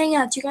Google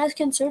Hangouts, you guys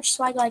can search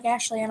Swag Like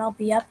Ashley and I'll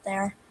be up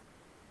there.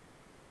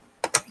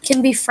 We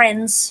can be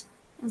friends.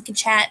 We can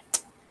chat.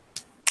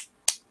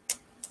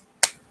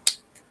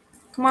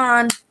 Come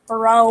on,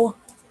 bro.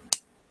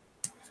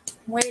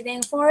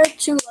 Waiting for it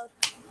to load.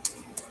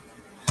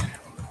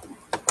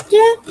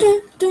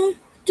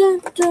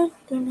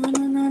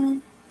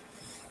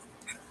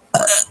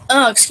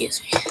 Oh,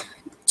 excuse me.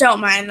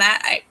 Don't mind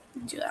that. I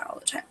do that all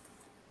the time.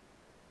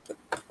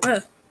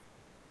 Ugh.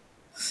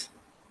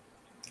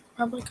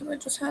 Probably because I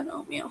just had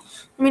oatmeal.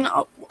 I mean,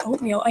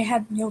 oatmeal. I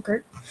had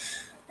yogurt,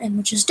 and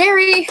which is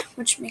dairy,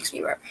 which makes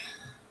me burp.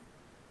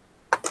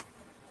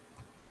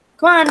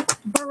 Come on,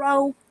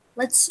 bro.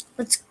 Let's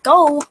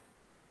go.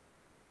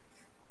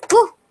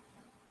 Woo.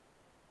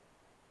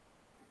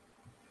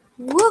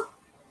 Woo.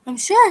 I'm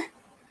sure.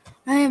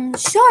 I am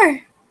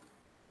sure.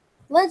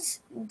 Let's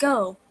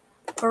go,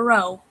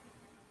 bro.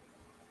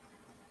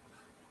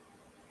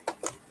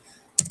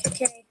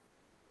 Okay.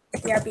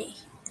 BRB.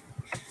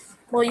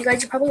 Well, you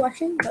guys are probably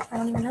watching, but I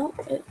don't even know.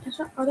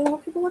 Are there more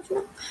people watching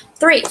now?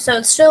 3. So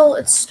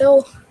it's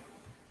still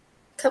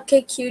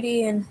Cupcake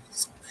Cutie and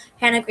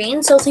Hannah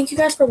Green. So thank you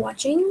guys for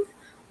watching.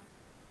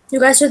 You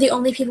guys are the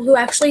only people who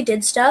actually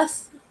did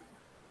stuff.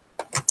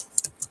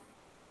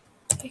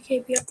 Okay,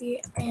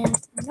 BRB and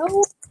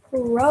no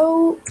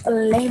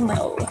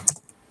problemo.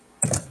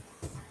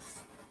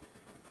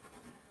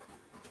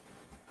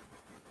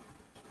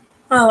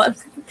 Oh,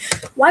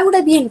 why would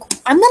I be in?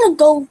 I'm gonna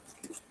go.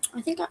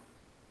 I think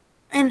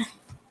and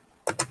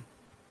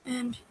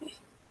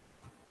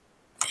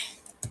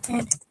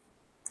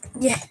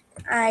yeah,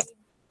 I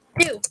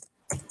do.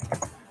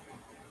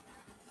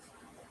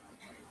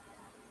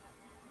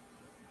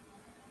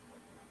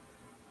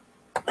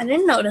 I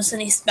didn't notice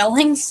any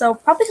spelling, so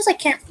probably because I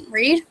can't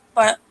read.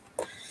 But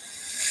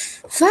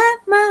fight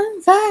my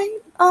fight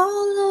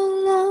all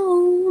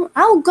alone.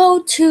 I'll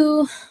go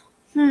to.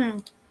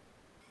 Should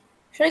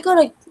I go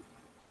to?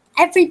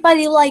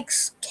 Everybody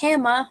likes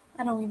Kama.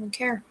 I don't even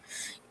care.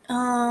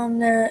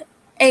 The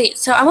 8.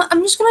 So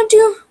I'm just gonna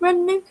do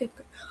random name pick.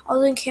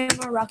 Alden,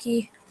 Kama,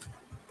 Rocky.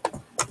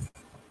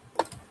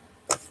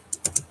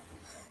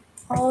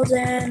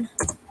 Alden,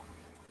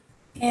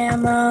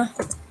 Kama,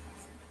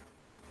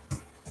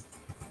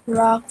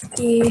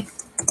 Rocky,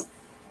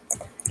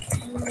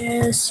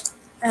 Candace,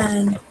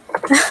 and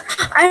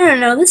I don't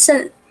know. This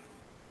is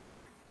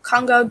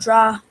Congo,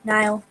 Draw,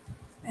 Nile,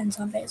 and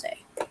Zambeze.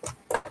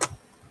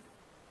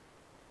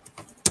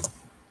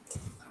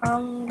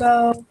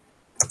 Congo,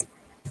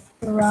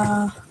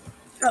 Draw.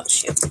 Oh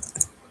shoot!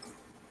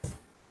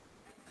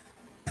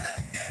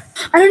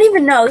 I don't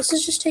even know. This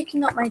is just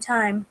taking up my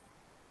time.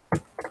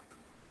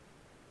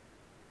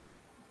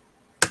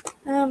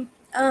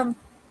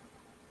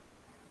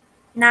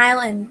 Nile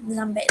and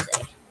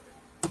Zambeze.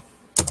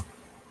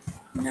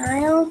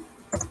 Nile,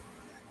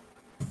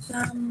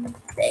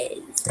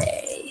 Zambeze.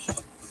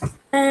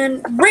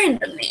 And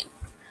random name.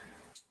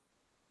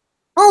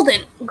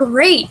 Alden,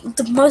 great.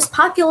 The most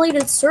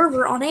populated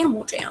server on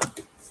Animal Jam.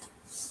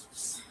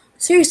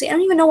 Seriously, I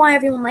don't even know why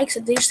everyone likes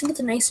it. They just think it's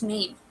a nice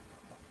name.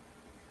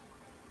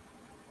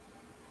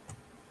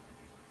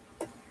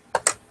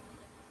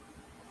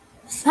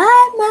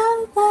 Fight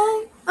my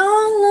fight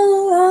all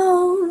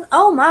alone.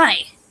 Oh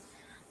my.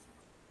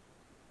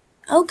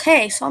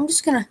 Okay, so I'm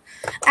just gonna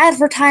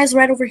advertise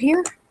right over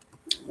here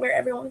where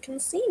everyone can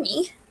see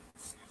me.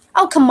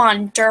 Oh, come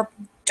on, derp.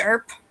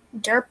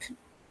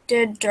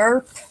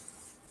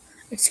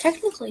 It's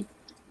technically,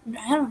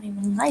 I don't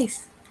even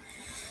life.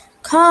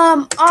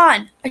 Come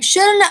on.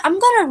 I'm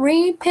gonna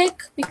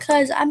re-pick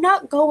because I'm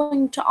not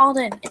going to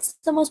Alden. It's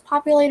the most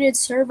populated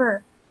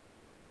server.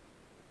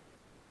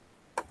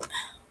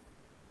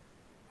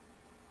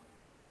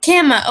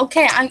 Kama,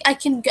 okay, I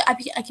can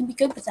be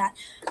good with that.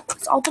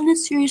 Because Alden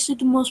is seriously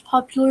the most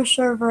popular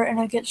server, and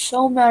I get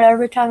so mad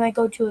every time I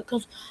go to it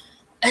because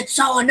it's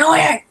so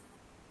annoying.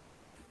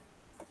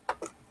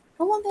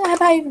 How long have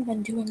I even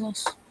been doing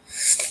this?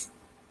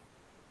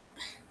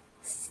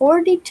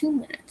 42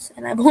 minutes,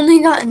 and I've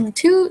only gotten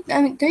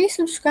 3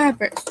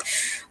 subscribers.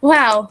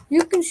 Wow,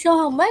 you can show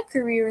how my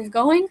career is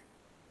going.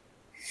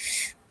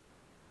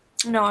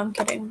 No, I'm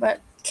kidding,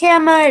 but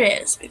Kama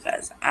it is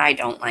because I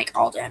don't like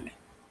Alden.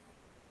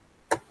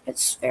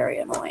 It's very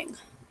annoying.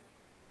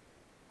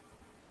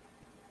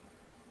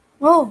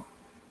 Whoa.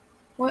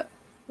 What?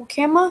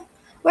 Kama?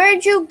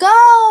 Where'd you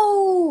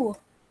go?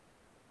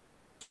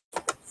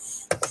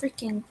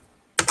 Freaking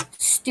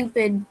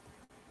stupid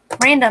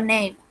random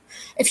name.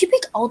 If you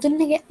pick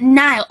Alden again,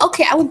 Nile.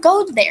 Okay, I will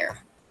go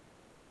there.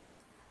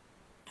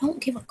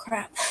 Don't give a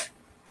crap.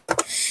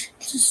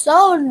 This is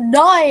so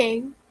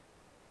annoying.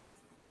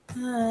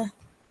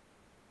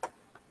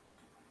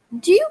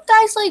 Do you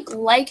guys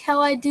like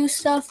how I do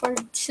stuff, or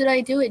should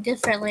I do it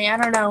differently? I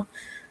don't know.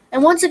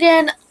 And once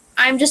again,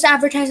 I'm just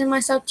advertising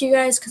myself to you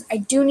guys because I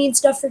do need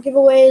stuff for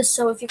giveaways.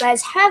 So if you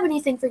guys have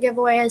anything for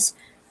giveaways,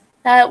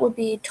 that would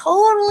be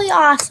totally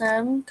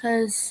awesome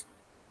because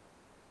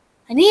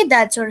I need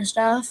that sort of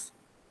stuff.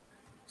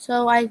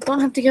 So I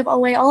don't have to give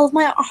away all of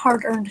my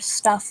hard-earned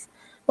stuff.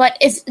 But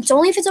if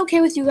it's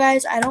okay with you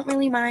guys, I don't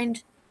really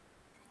mind.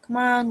 Come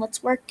on,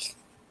 let's work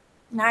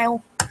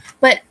now.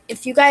 But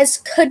if you guys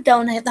could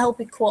donate, that would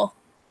be cool.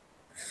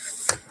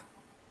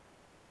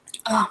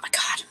 Oh my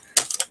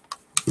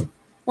god.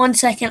 1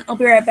 second, I'll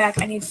be right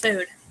back. I need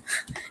food.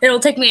 It'll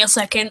take me a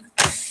second.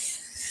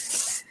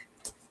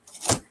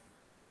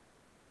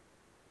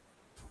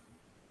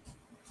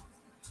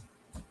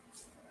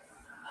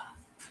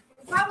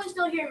 You'll probably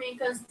still hear me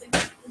because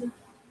the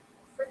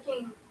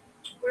freaking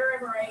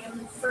wherever I am,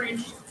 the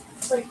fridge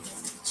is like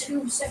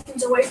 2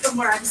 seconds away from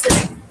where I'm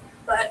sitting.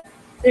 But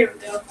there we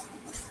go.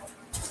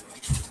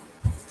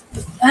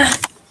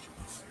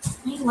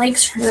 My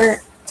legs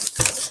hurt.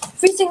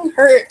 Everything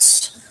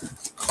hurts.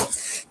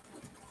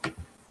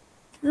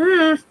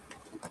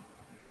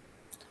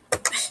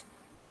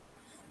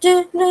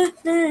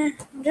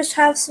 Just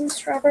have some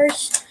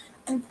strawberries.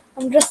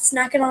 I'm just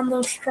snacking on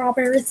those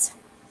strawberries.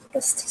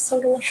 Just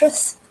so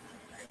delicious.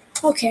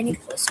 Okay, I need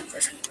to close some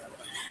first.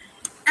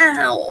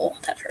 Ow,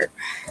 that hurt.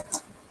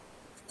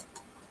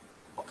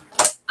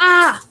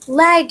 Ah,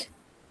 lag.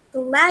 The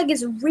lag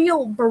is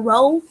real,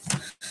 bro.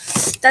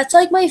 That's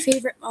like my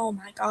favorite. Oh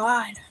my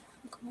god.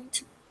 I'm going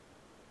to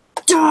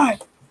die.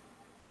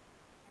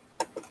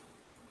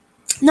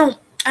 No,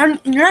 you're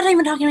not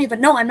even talking to me, but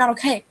no, I'm not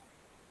okay.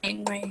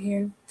 Right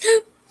here.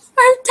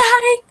 I'm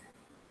dying.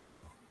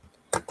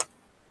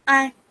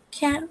 I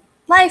can't.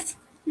 Life.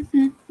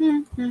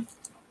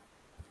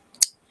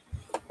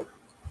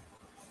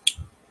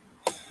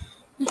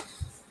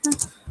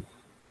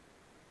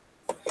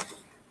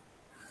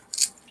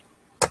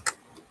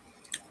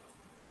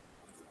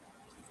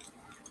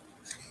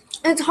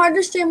 It's hard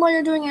to stream while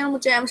you're doing Animal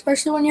Jam,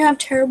 especially when you have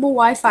terrible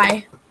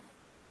Wi-Fi.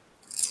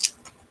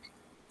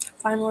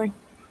 Finally.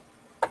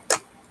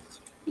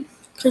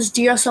 Because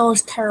DSL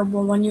is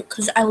terrible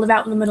because I live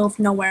out in the middle of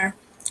nowhere.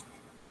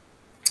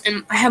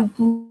 And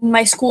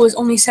my school is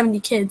only 70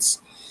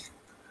 kids.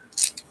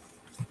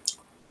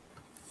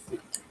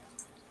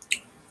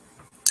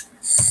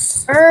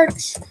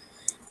 Search.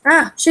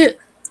 Ah, shoot.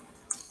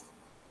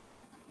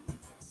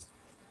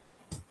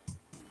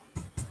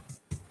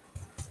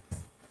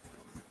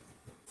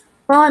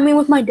 Well, I mean,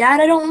 with my dad,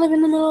 I don't live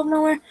in the middle of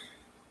nowhere.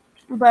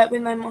 But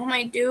with my mom,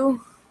 I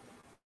do.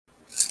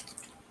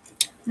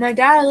 My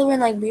dad, I live in,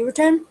 like,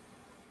 Beaverton.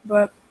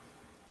 But,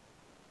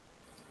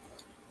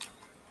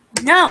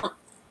 no.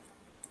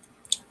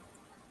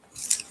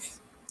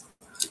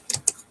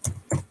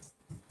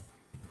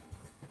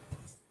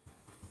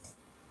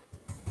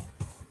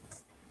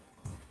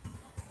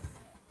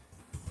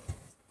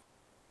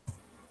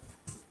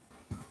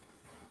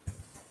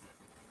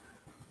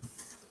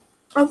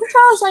 I wish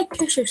I was like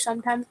Kisha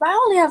sometimes, but I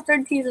only have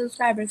 13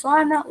 subscribers, so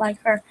I'm not like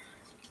her.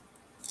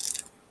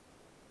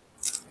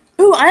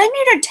 Ooh, I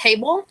need a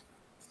table.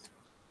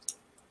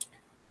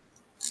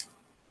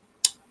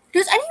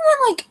 Does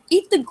anyone, like,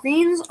 eat the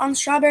greens on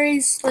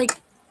strawberries?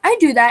 Like, I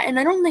do that, and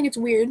I don't think it's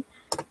weird.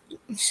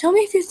 Tell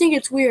me if you think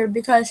it's weird,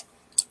 because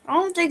I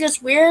don't think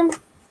it's weird.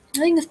 I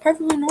think it's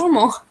perfectly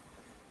normal.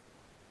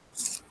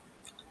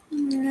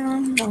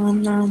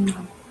 No.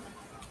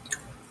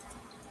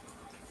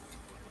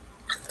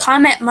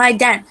 Comment my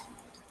den.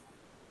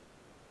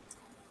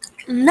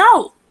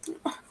 No,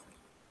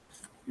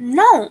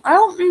 I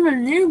don't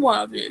even need one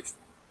of these.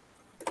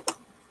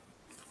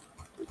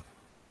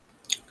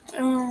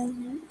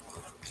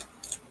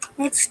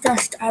 Let's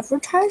just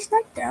advertise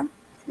like that.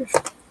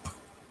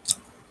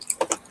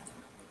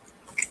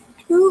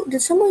 Who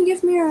did someone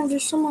give me, or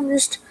did someone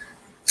just?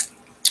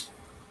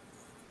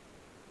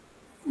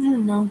 I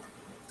don't know.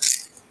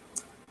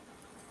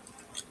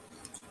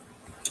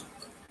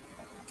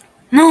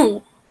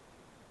 No.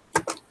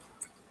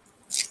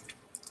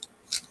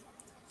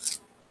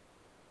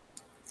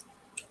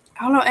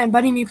 Hello, and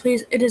buddy me,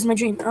 please. It is my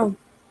dream. Oh,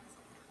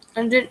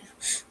 I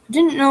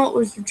didn't know it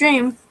was a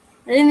dream.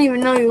 I didn't even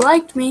know you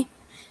liked me.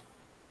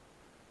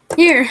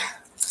 Here.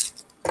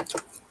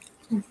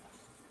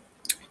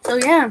 So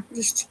yeah,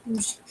 just.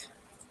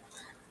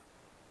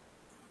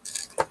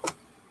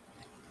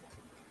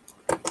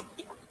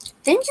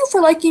 Thank you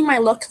for liking my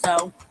look,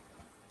 though.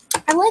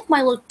 I like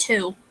my look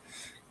too.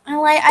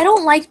 I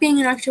don't like being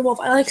an Arctic wolf.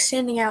 I like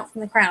standing out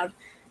from the crowd.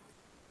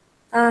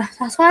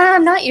 That's why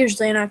I'm not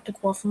usually an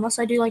Arctic wolf unless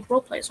I do like role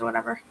plays or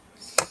whatever.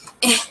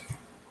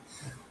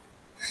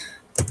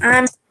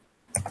 I'm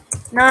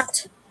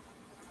not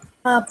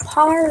a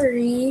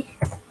party,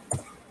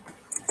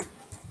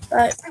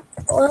 but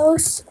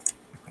close.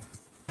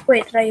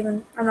 Wait,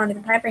 I'm not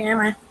even typing, am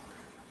I?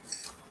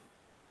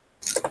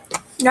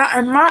 No,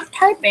 I'm not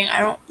typing, I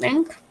don't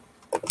think.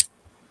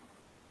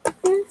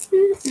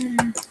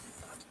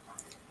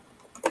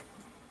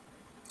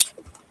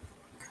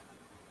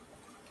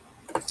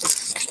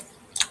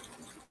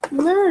 I'm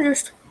gonna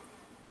just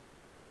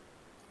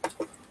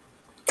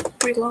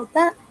reload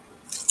that.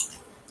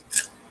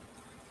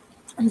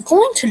 I'm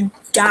going to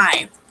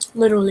die,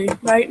 literally,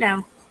 right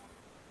now.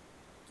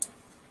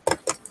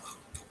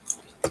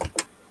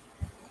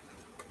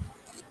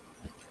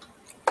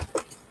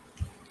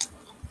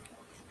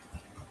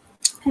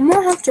 I'm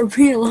gonna have to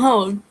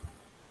reload.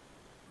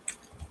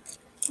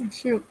 Oh,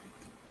 shoot.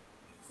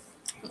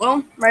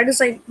 Well, right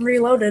as I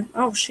reloaded.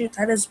 Oh, shoot,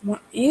 that is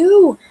one.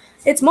 Ew!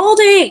 It's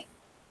moldy!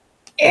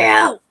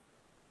 Ew!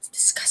 It's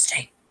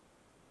disgusting.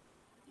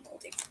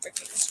 Moldy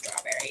freaking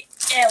strawberry.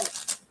 Ew.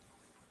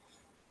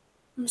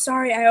 I'm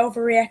sorry I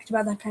overreact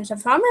about that kind of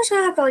stuff. So I'm just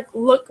gonna have to like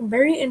look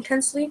very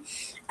intensely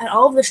at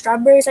all of the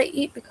strawberries I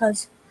eat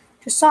because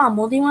I just saw a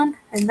moldy one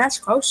and that's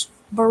gross,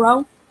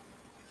 bro.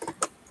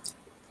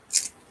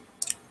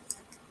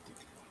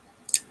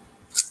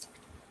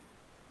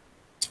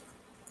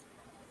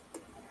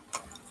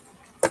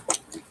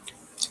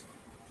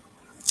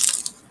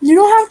 You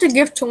don't have to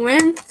gift to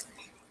win.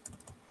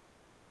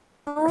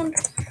 You don't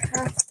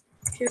have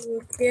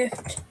to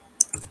gift.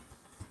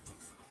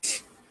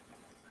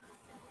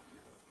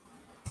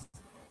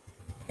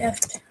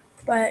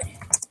 But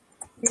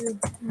you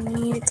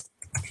need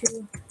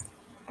to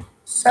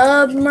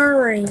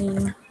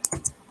submarine,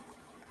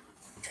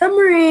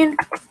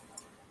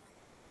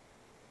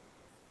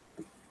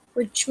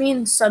 which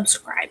means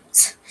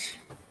subscribes.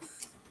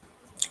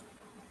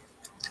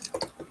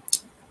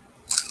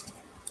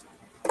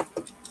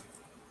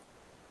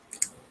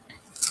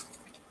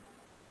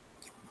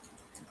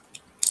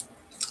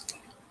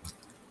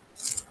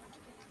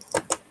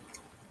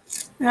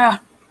 Yeah.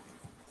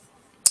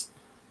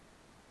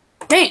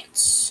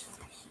 Thanks.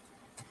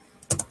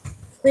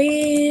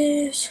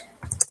 Please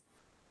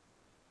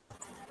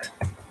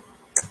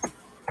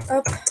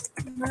up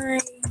my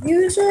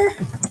user.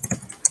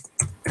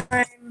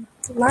 I'm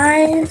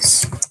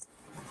lives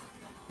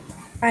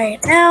right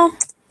now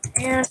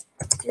and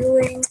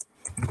doing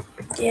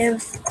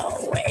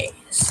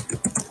giveaways.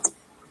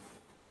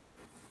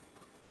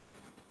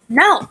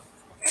 No.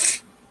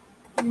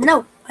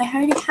 No, I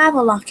already have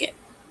a locket.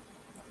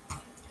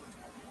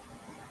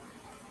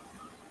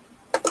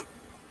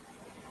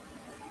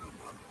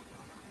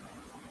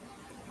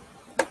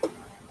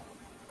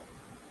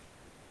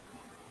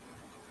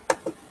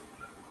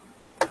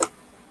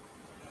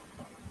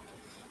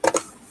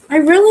 I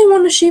really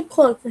want a sheep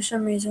cloak for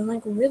some reason,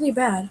 like really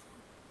bad.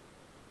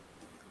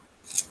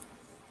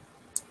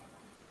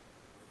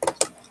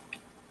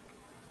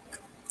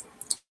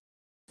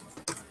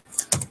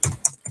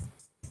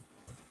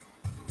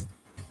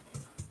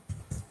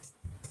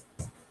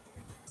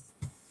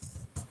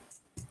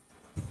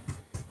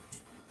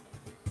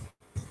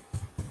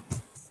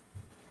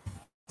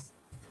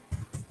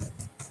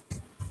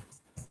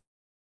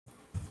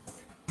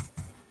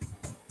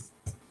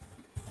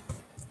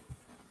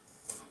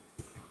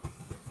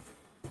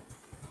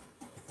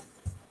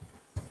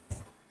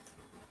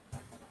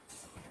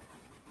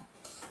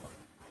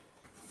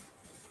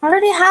 I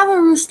already have a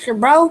rooster,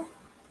 bro.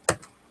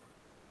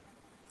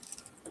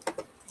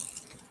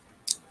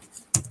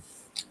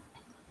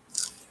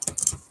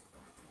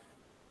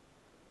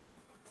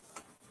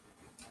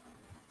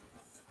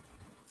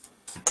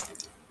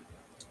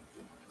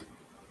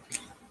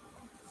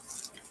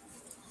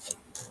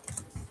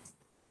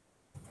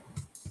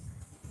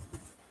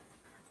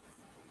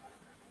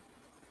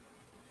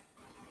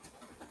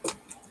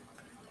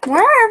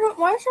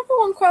 Why is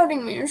everyone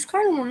crowding me? It's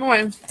kind of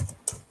annoying.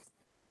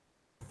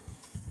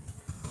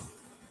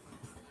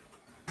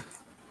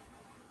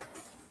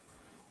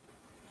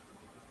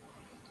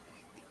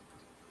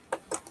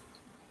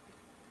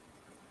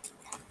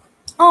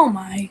 Oh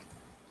my.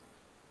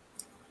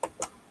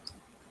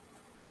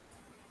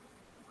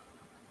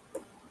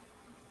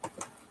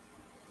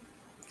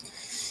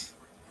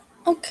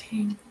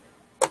 Okay.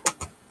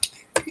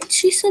 Did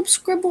she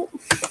subscribe?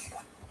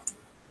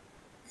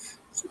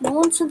 No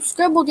one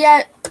subscribed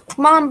yet.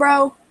 Come on,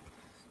 bro.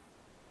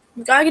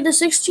 You gotta get to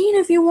 16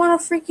 if you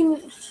want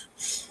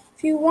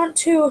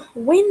to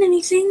win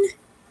anything.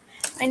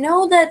 I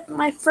know that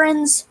my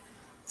friends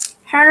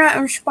Hannah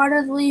and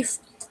Spotted Leaf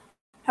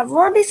have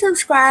already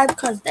subscribed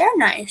because they're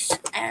nice.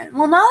 And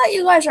well, not that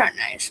you guys aren't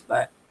nice,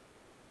 but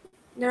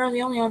they're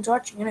the only ones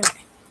watching anyway.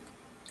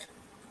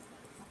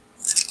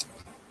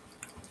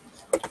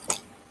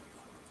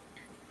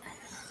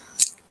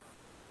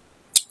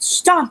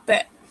 Stop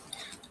it.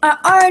 I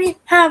already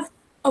have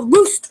a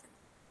rooster.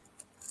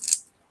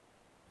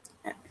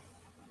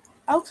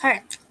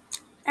 Okay.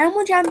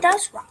 Animal Jam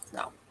does rock,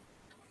 though.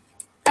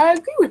 I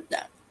agree with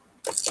that.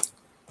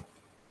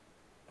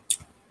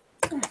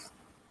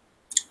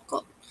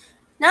 Cool.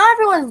 Now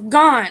everyone's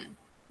gone.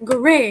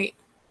 Great.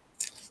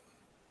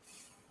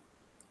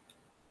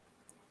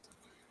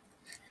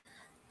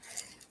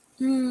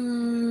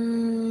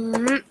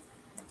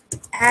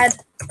 Add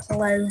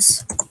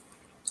please.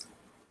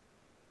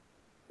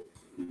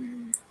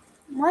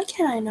 Why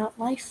can't I not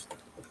life?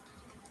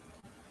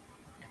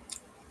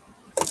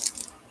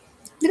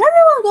 Did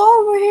everyone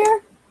go over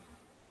here?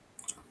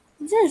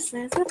 Is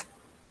it?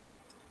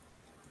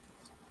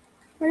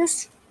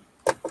 Where's...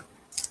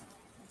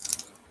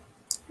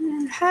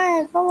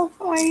 Hi, go look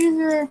at my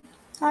user.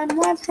 I'm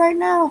left right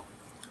now.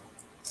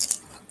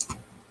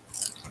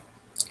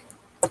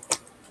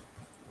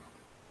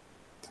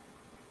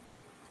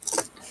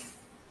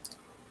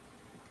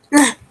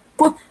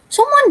 Well,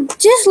 someone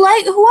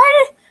disliked.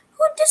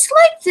 Who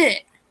disliked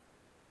it?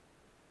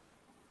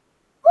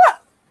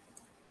 What?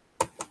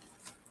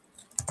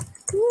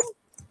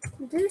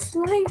 Who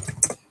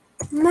disliked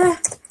my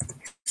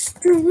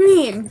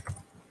stream?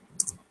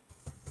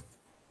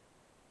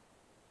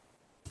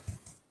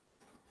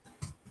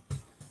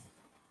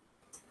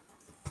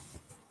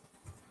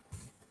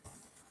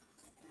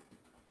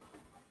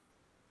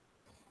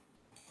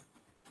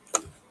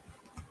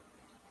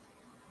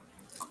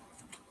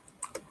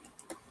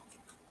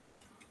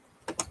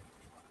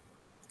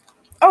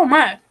 Oh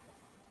my.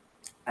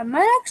 I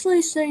might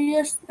actually say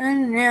yes,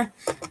 and yeah,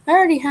 I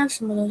already have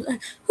some of those.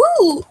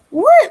 Who?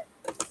 What?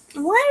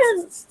 Why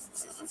is...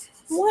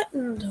 What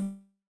in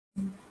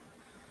the...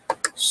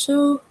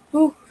 So,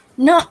 who?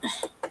 No,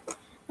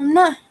 I'm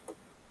not.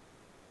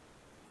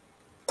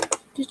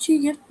 Did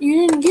you gift?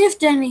 You didn't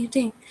gift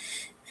anything.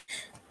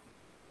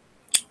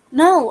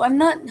 No, I'm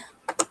not.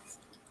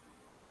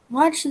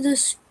 Watch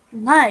this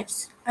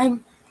lives.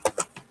 I'm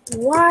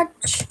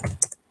watch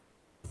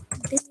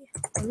the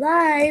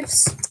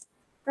lives.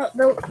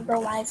 The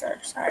liver.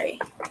 Sorry,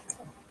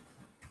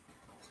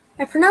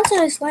 I pronounce it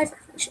as liver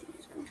for some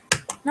reason,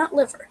 not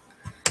liver,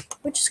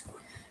 which is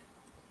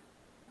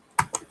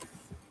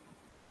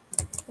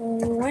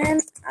when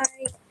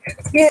I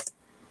get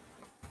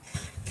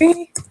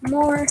 3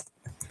 more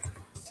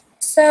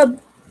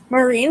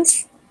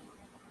submarines.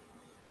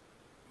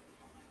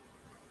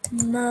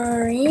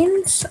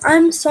 Marines.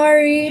 I'm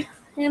sorry,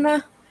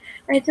 Hannah.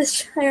 I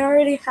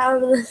already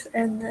have this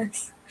and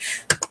this.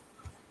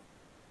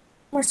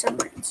 More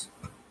submarines.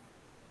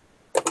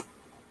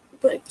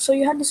 But so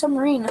you had the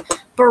submarine,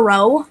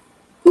 bro.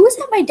 Who was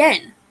at my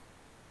den?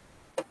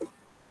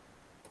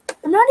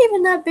 I'm not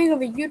even that big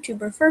of a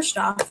YouTuber, first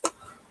off.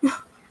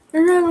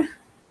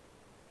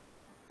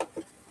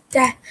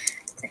 That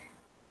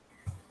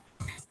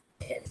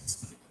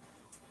is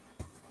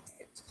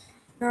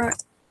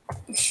not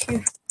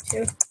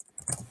YouTube.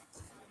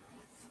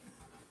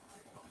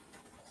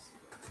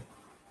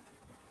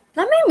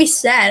 That made me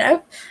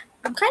sad.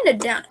 I'm kind of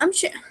down. I'm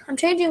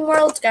changing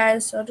worlds,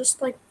 guys. So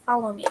just like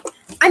follow me.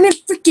 I'm in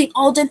freaking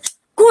Alden.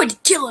 Going to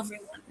kill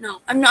everyone.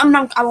 No, I'm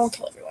not. I won't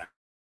kill everyone.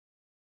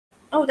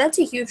 Oh, that's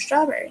a huge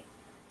strawberry.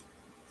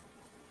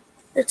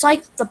 It's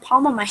like the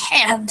palm of my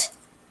hand.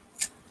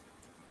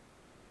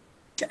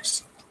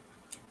 Just.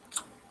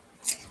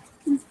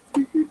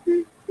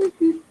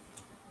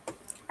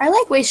 I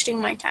like wasting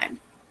my time.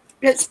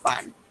 It's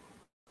fun.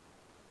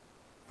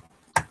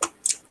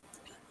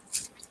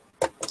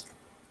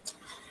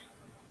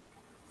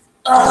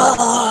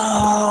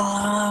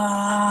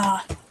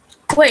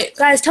 Wait,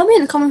 guys, tell me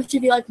in the comments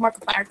if you like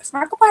Markiplier, because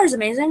Markiplier is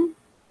amazing.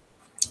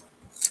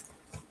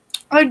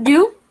 I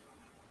do?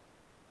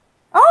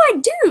 Oh,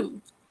 I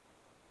do.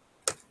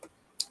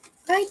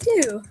 I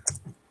do.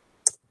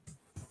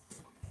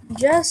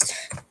 Just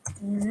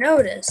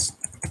notice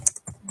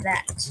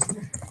that.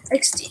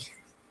 XD.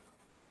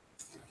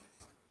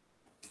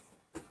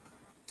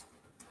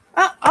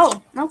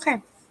 Oh,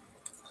 okay.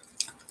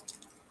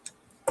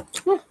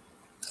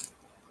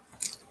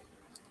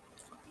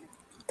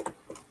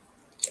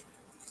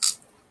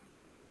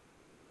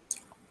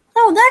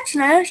 Oh, that's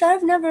nice.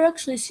 I've never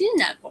actually seen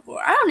that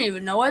before. I don't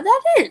even know what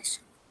that is.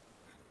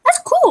 That's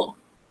cool.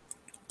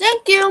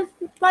 Thank you,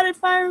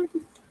 Spotify.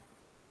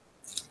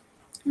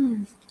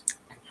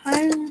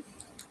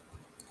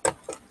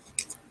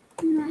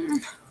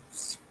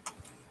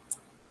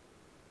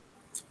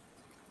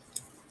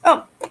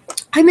 Oh,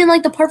 I'm in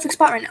like the perfect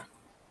spot right now.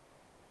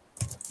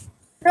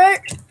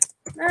 Search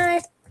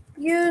my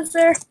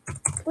user,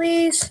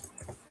 please.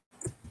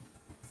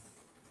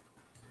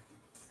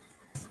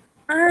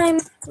 I'm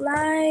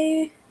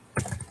live.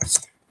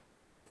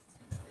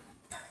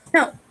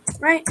 No,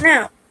 right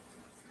now.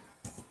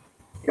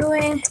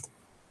 Doing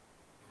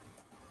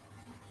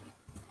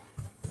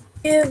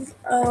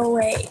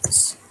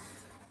giveaways.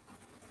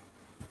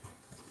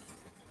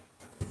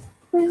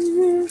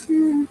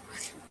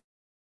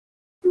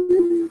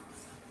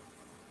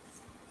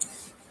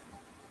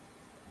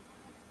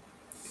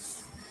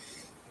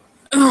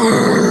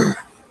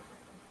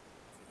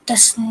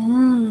 Das.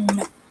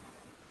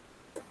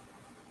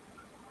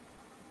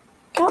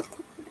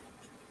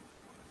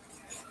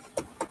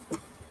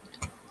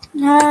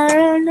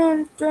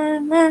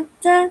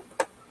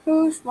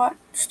 Who's what?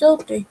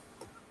 Stilty.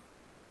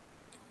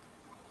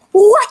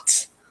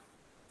 What?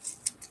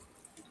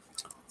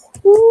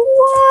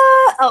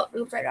 What? Oh,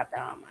 oops, I dropped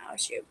that on my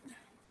house. Shoot.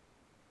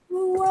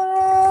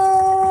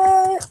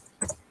 What?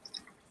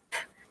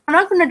 I'm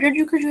not gonna judge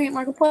you because you hate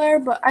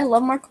Markiplier, but I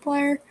love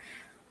Markiplier.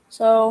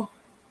 So,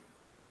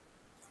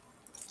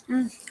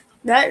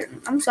 that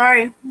I'm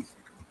sorry.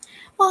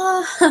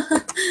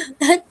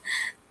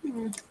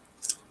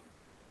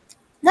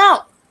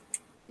 No,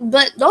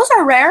 but those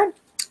are rare.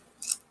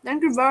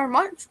 Thank you very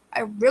much.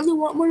 I really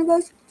want one of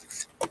those.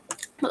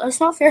 But that's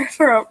not fair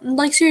for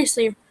like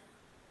seriously.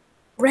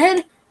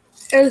 Red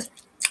is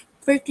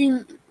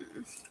freaking.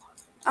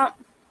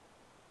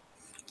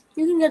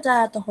 You can get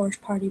that at the horse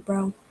party,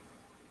 bro.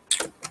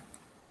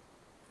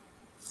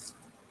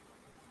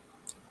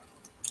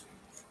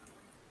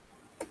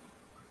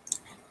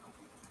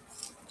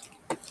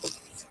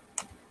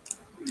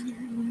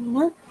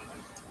 What?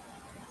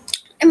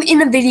 I'm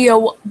in a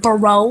video,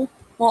 bro.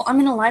 Well, I'm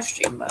in a live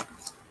stream, but.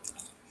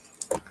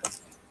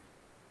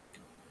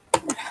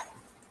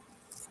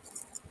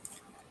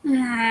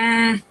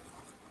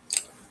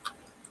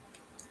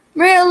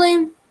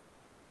 Really?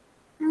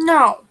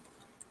 No.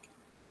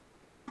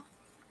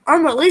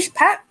 I'm at least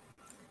pet.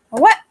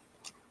 What?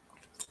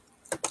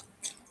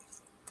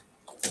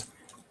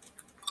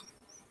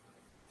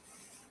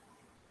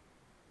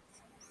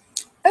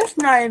 It's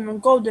not even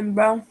golden,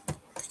 bro.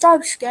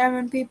 Stop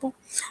scamming people.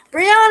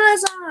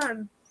 Brianna's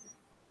on.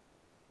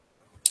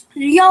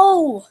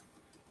 Yo.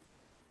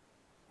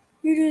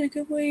 You did a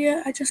giveaway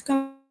yet? I just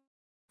got.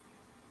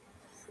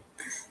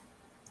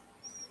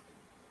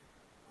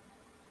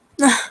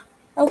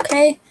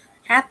 Okay.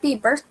 Happy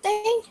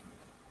birthday.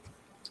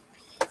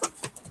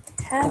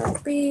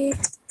 Happy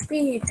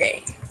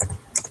birthday.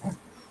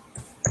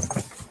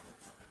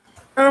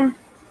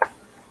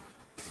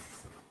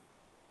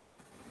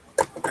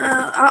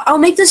 I'll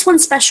make this one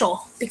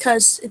special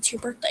because it's your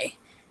birthday.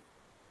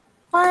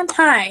 Climb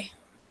high.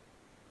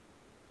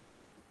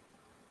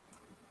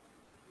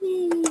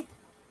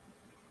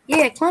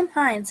 Yeah, climb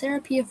high in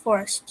Serapia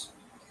Forest.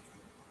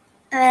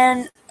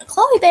 And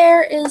Chloe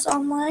Bear is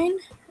online.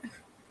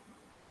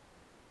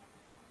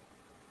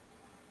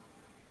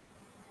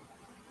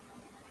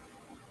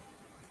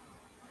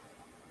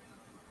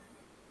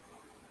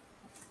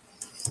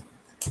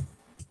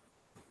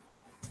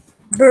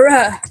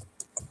 Bruh.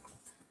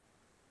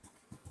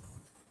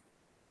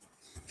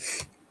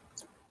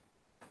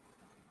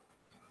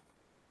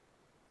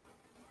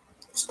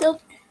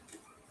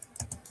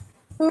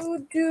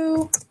 Who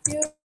do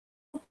you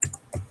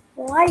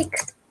like?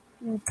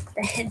 Then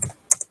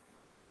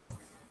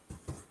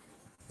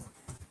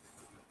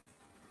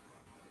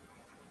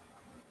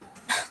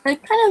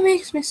that kind of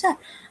makes me sad.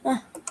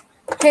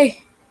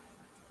 Hey,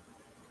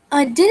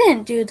 I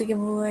didn't do the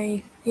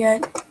giveaway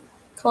yet,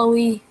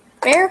 Chloe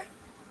Bear.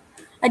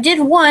 I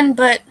did one,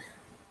 but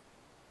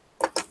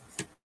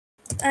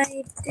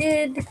I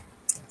did.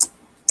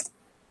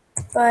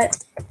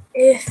 But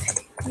if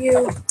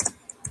you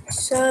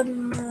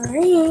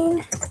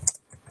submarine,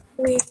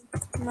 we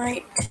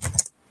might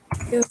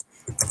do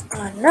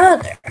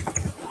another.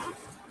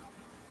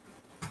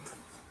 I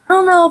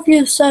don't know if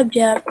you subbed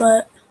yet,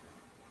 but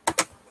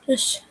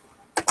just.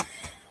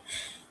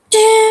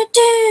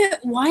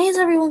 Why is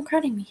everyone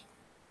crowding me?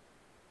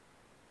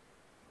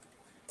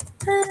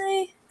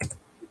 Hi.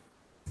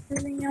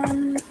 Moving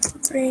on.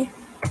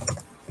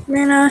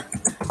 Brina.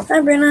 Hi,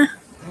 Brina.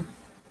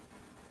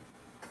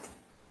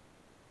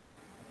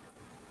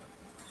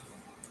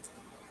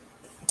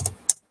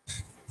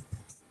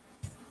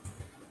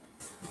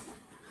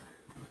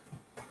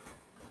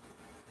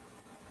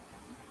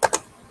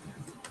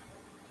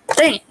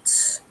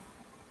 Thanks.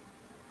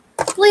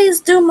 Please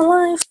do my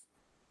life.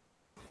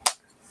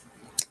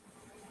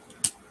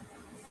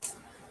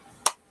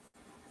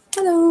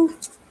 Hello.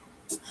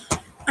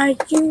 Are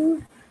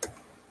you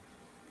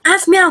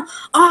Aphmeow?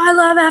 Oh, I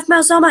love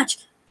Aphmeow so much.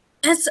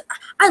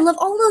 I love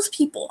all those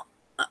people.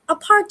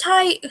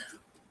 Apartheid.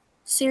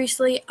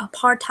 Seriously,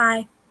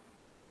 apartheid.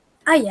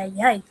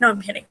 Ay. No,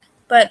 I'm kidding.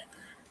 But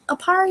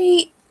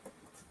Apari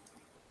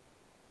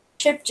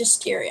ship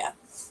Justeria.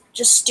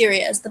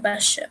 Justeria is the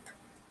best ship.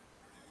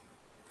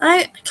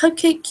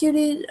 Cupcake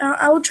Cutie.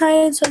 I will try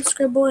and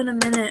subscribe in a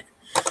minute.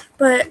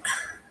 But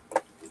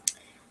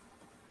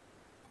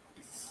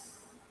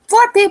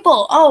 4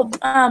 people. Oh,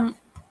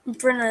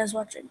 Brenna is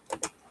watching.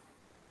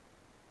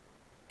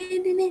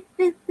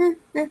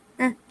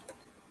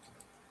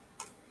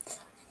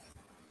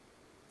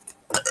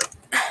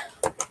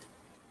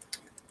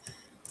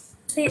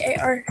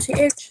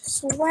 CARCH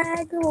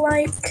swag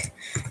like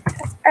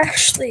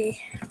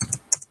Ashley.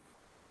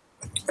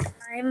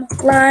 I'm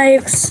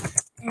lives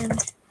and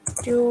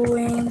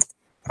doing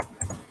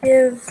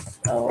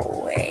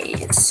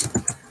giveaways.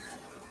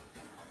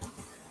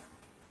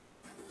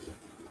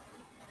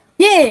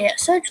 Yeah,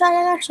 search like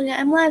Ashley.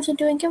 I'm lives and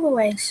doing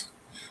giveaways.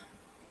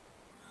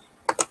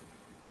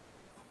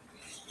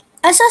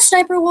 SS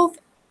Sniper Wolf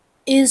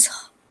is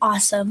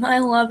awesome. I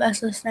love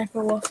SS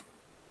Sniper Wolf.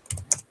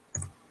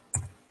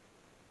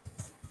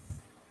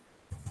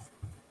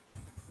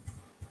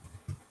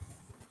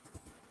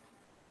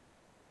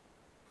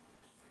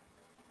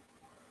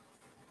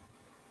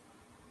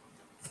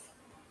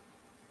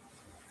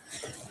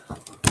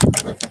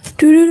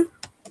 Doo-doo.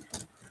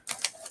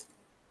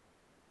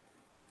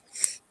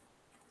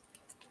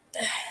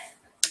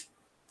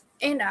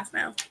 And off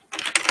now.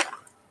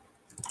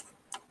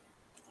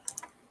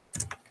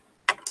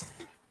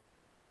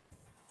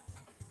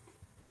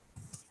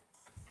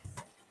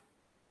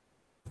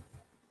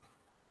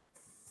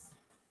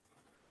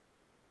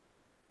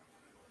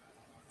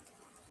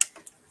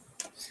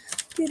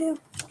 Doo-doo.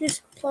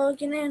 Just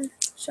plugging in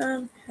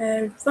some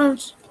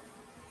headphones.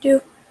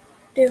 Do.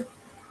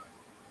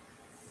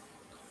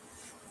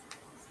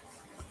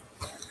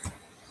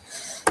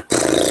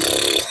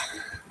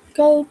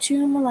 Go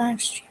to my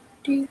live stream.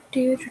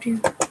 Do.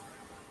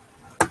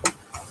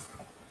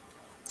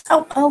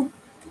 Oh.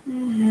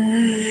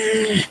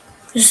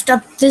 This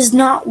stuff is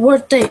not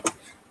worth it.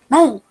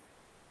 No.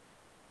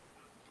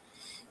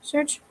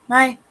 Search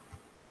Swag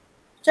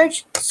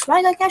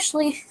like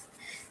Ashley.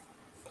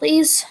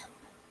 Please.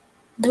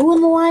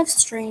 Doing the live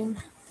stream.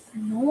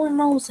 No one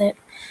knows it.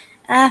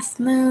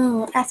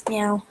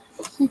 Meow.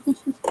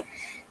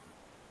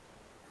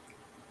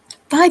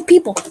 5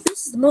 people.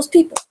 This is the most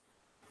people.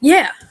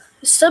 Yeah.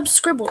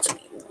 Subscribe to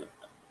me.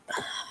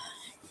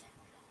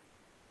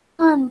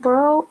 Come on,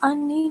 bro. I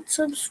need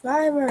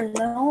subscribers.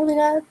 I only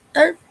got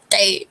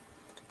 30.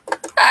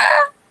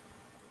 Ah.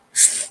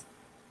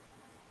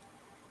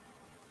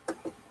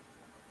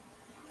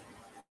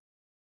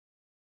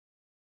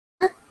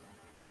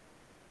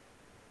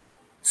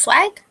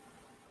 Swag?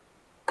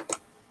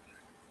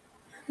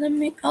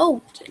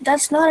 Oh,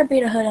 that's not a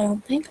beta hood, I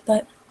don't think,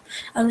 but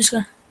I'm just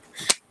gonna.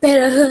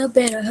 Beta hood.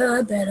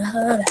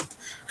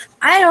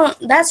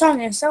 That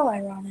song is so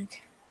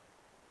ironic.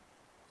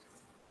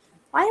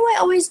 Why do I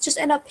always just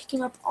end up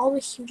picking up all the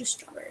hugest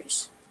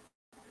strawberries?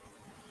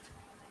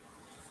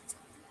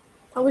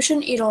 Probably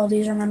shouldn't eat all of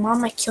these or my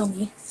mom might kill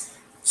me.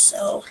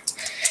 So.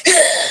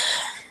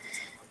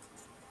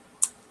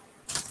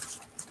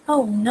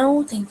 Oh,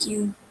 no, thank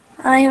you.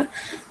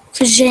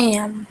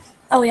 Kajam.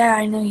 Oh, yeah,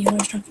 I know you. I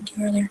was talking to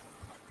you earlier.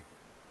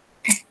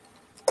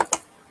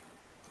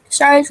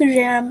 Sorry,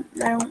 Kajam.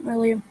 I don't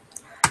really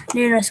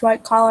need a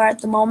white collar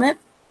at the moment.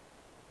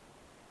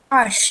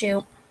 Oh,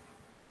 shoot.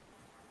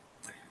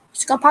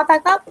 It's gonna pop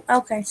back up?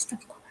 Okay, it's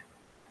not going back.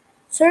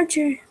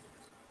 Searcher.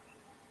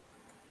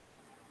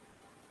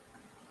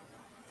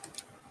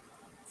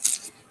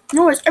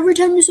 noise every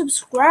time you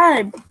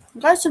subscribe.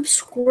 You gotta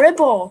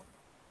subscribble.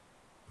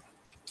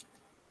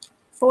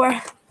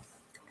 For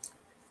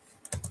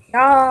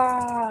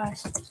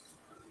yes.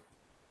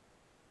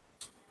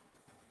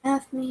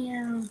 F me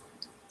out.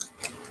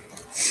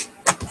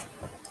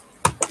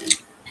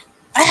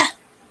 Ah,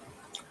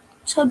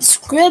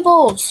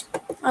 subscribbles.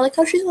 I like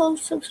how she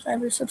loves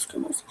subscribers.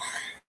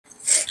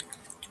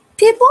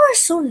 People are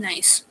so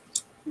nice.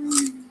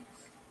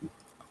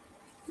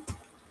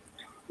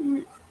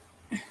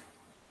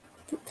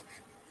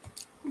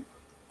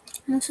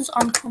 This is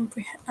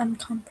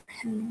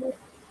uncomprehendable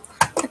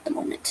at the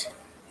moment.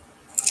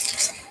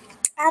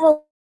 Add a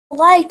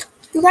like.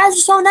 You guys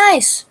are so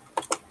nice.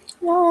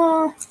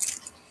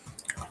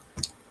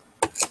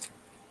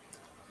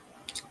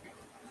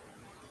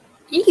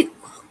 Ew.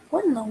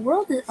 What in the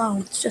world is... Oh,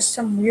 it's just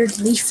some weird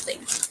leaf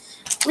thing.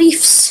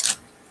 Leaves.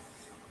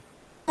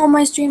 Oh,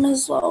 my stream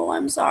is low.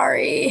 I'm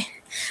sorry.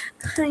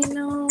 I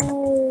know.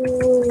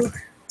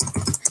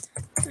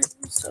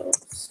 I'm so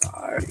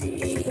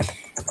sorry.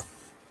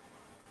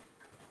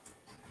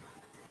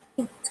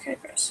 Ew, it's kind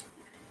of gross.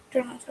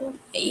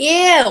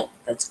 Ew,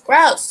 that's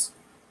gross.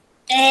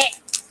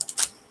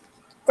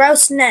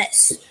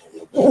 Grossness.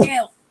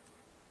 Ew.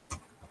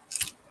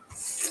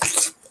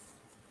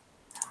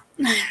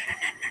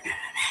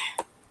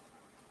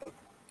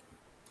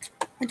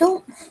 I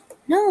don't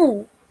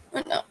know.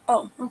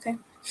 Oh, okay.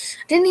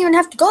 Didn't even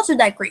have to go through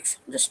that grief.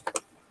 Just.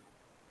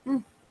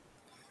 Oh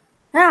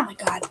my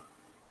god.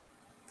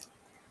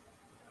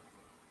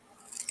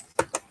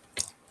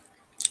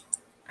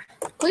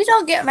 Please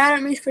don't get mad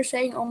at me for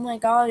saying oh my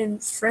god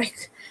and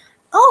frick.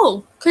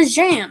 Oh,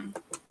 Kajam.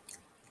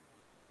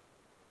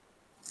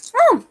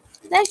 Oh,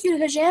 thank you,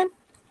 Kajam.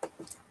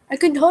 I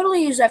could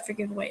totally use that for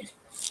giveaways.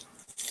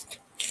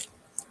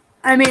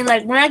 I mean,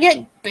 like, when I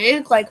get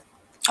big, like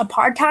a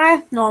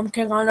part-time, no, I'm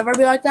kidding, I'll never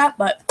be like that,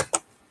 but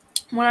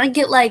when I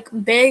get, like,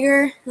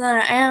 bigger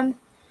than I am,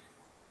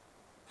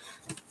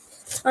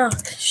 oh,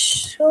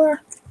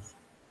 sure.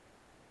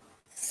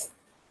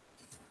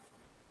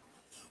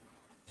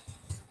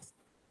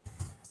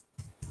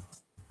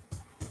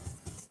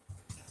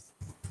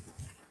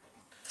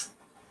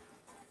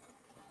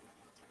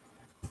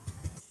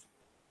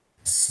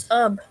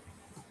 Sub.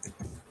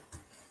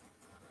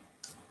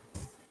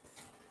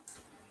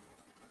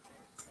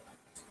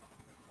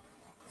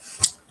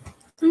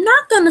 I'm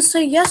not gonna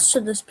say yes to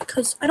this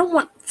because I don't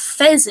want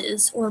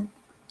fezzes or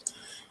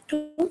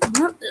don't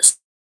want this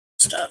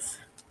stuff.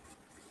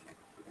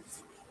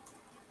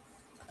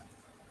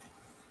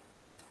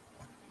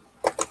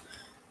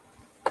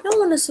 No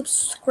one is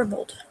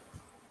subscribbled.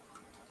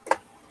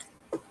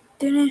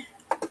 Didn't it?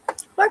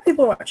 5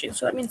 people watching,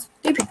 so that means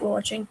 3 people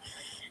watching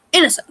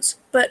in a sense.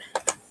 But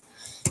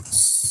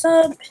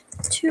sub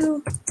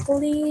to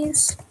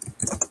please.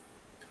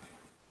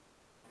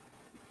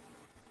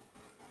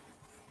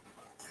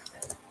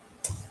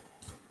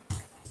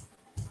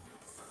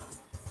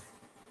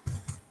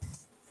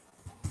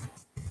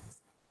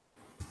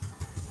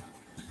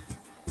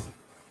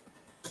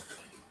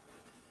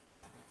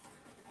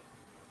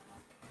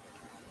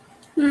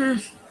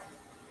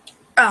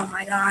 Oh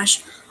my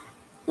gosh.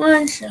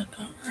 1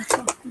 second.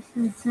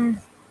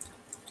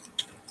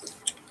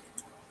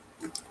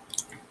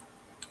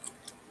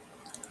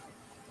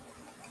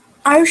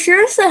 I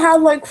seriously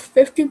have like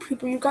 50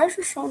 people. You guys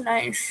are so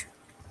nice.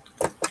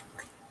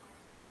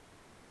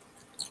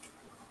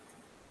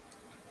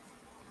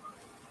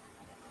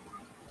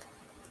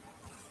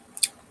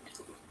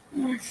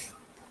 You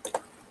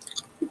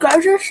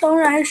guys are so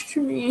nice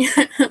to me.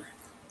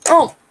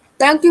 Oh,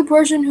 thank you,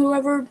 person,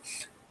 whoever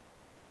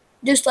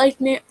disliked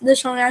me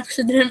this on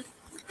accident.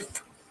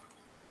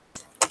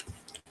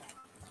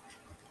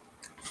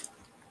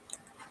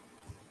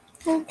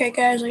 Okay,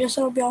 guys, I guess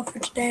that'll be all for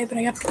today, but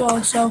I have to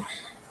go, so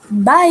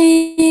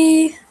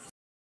bye!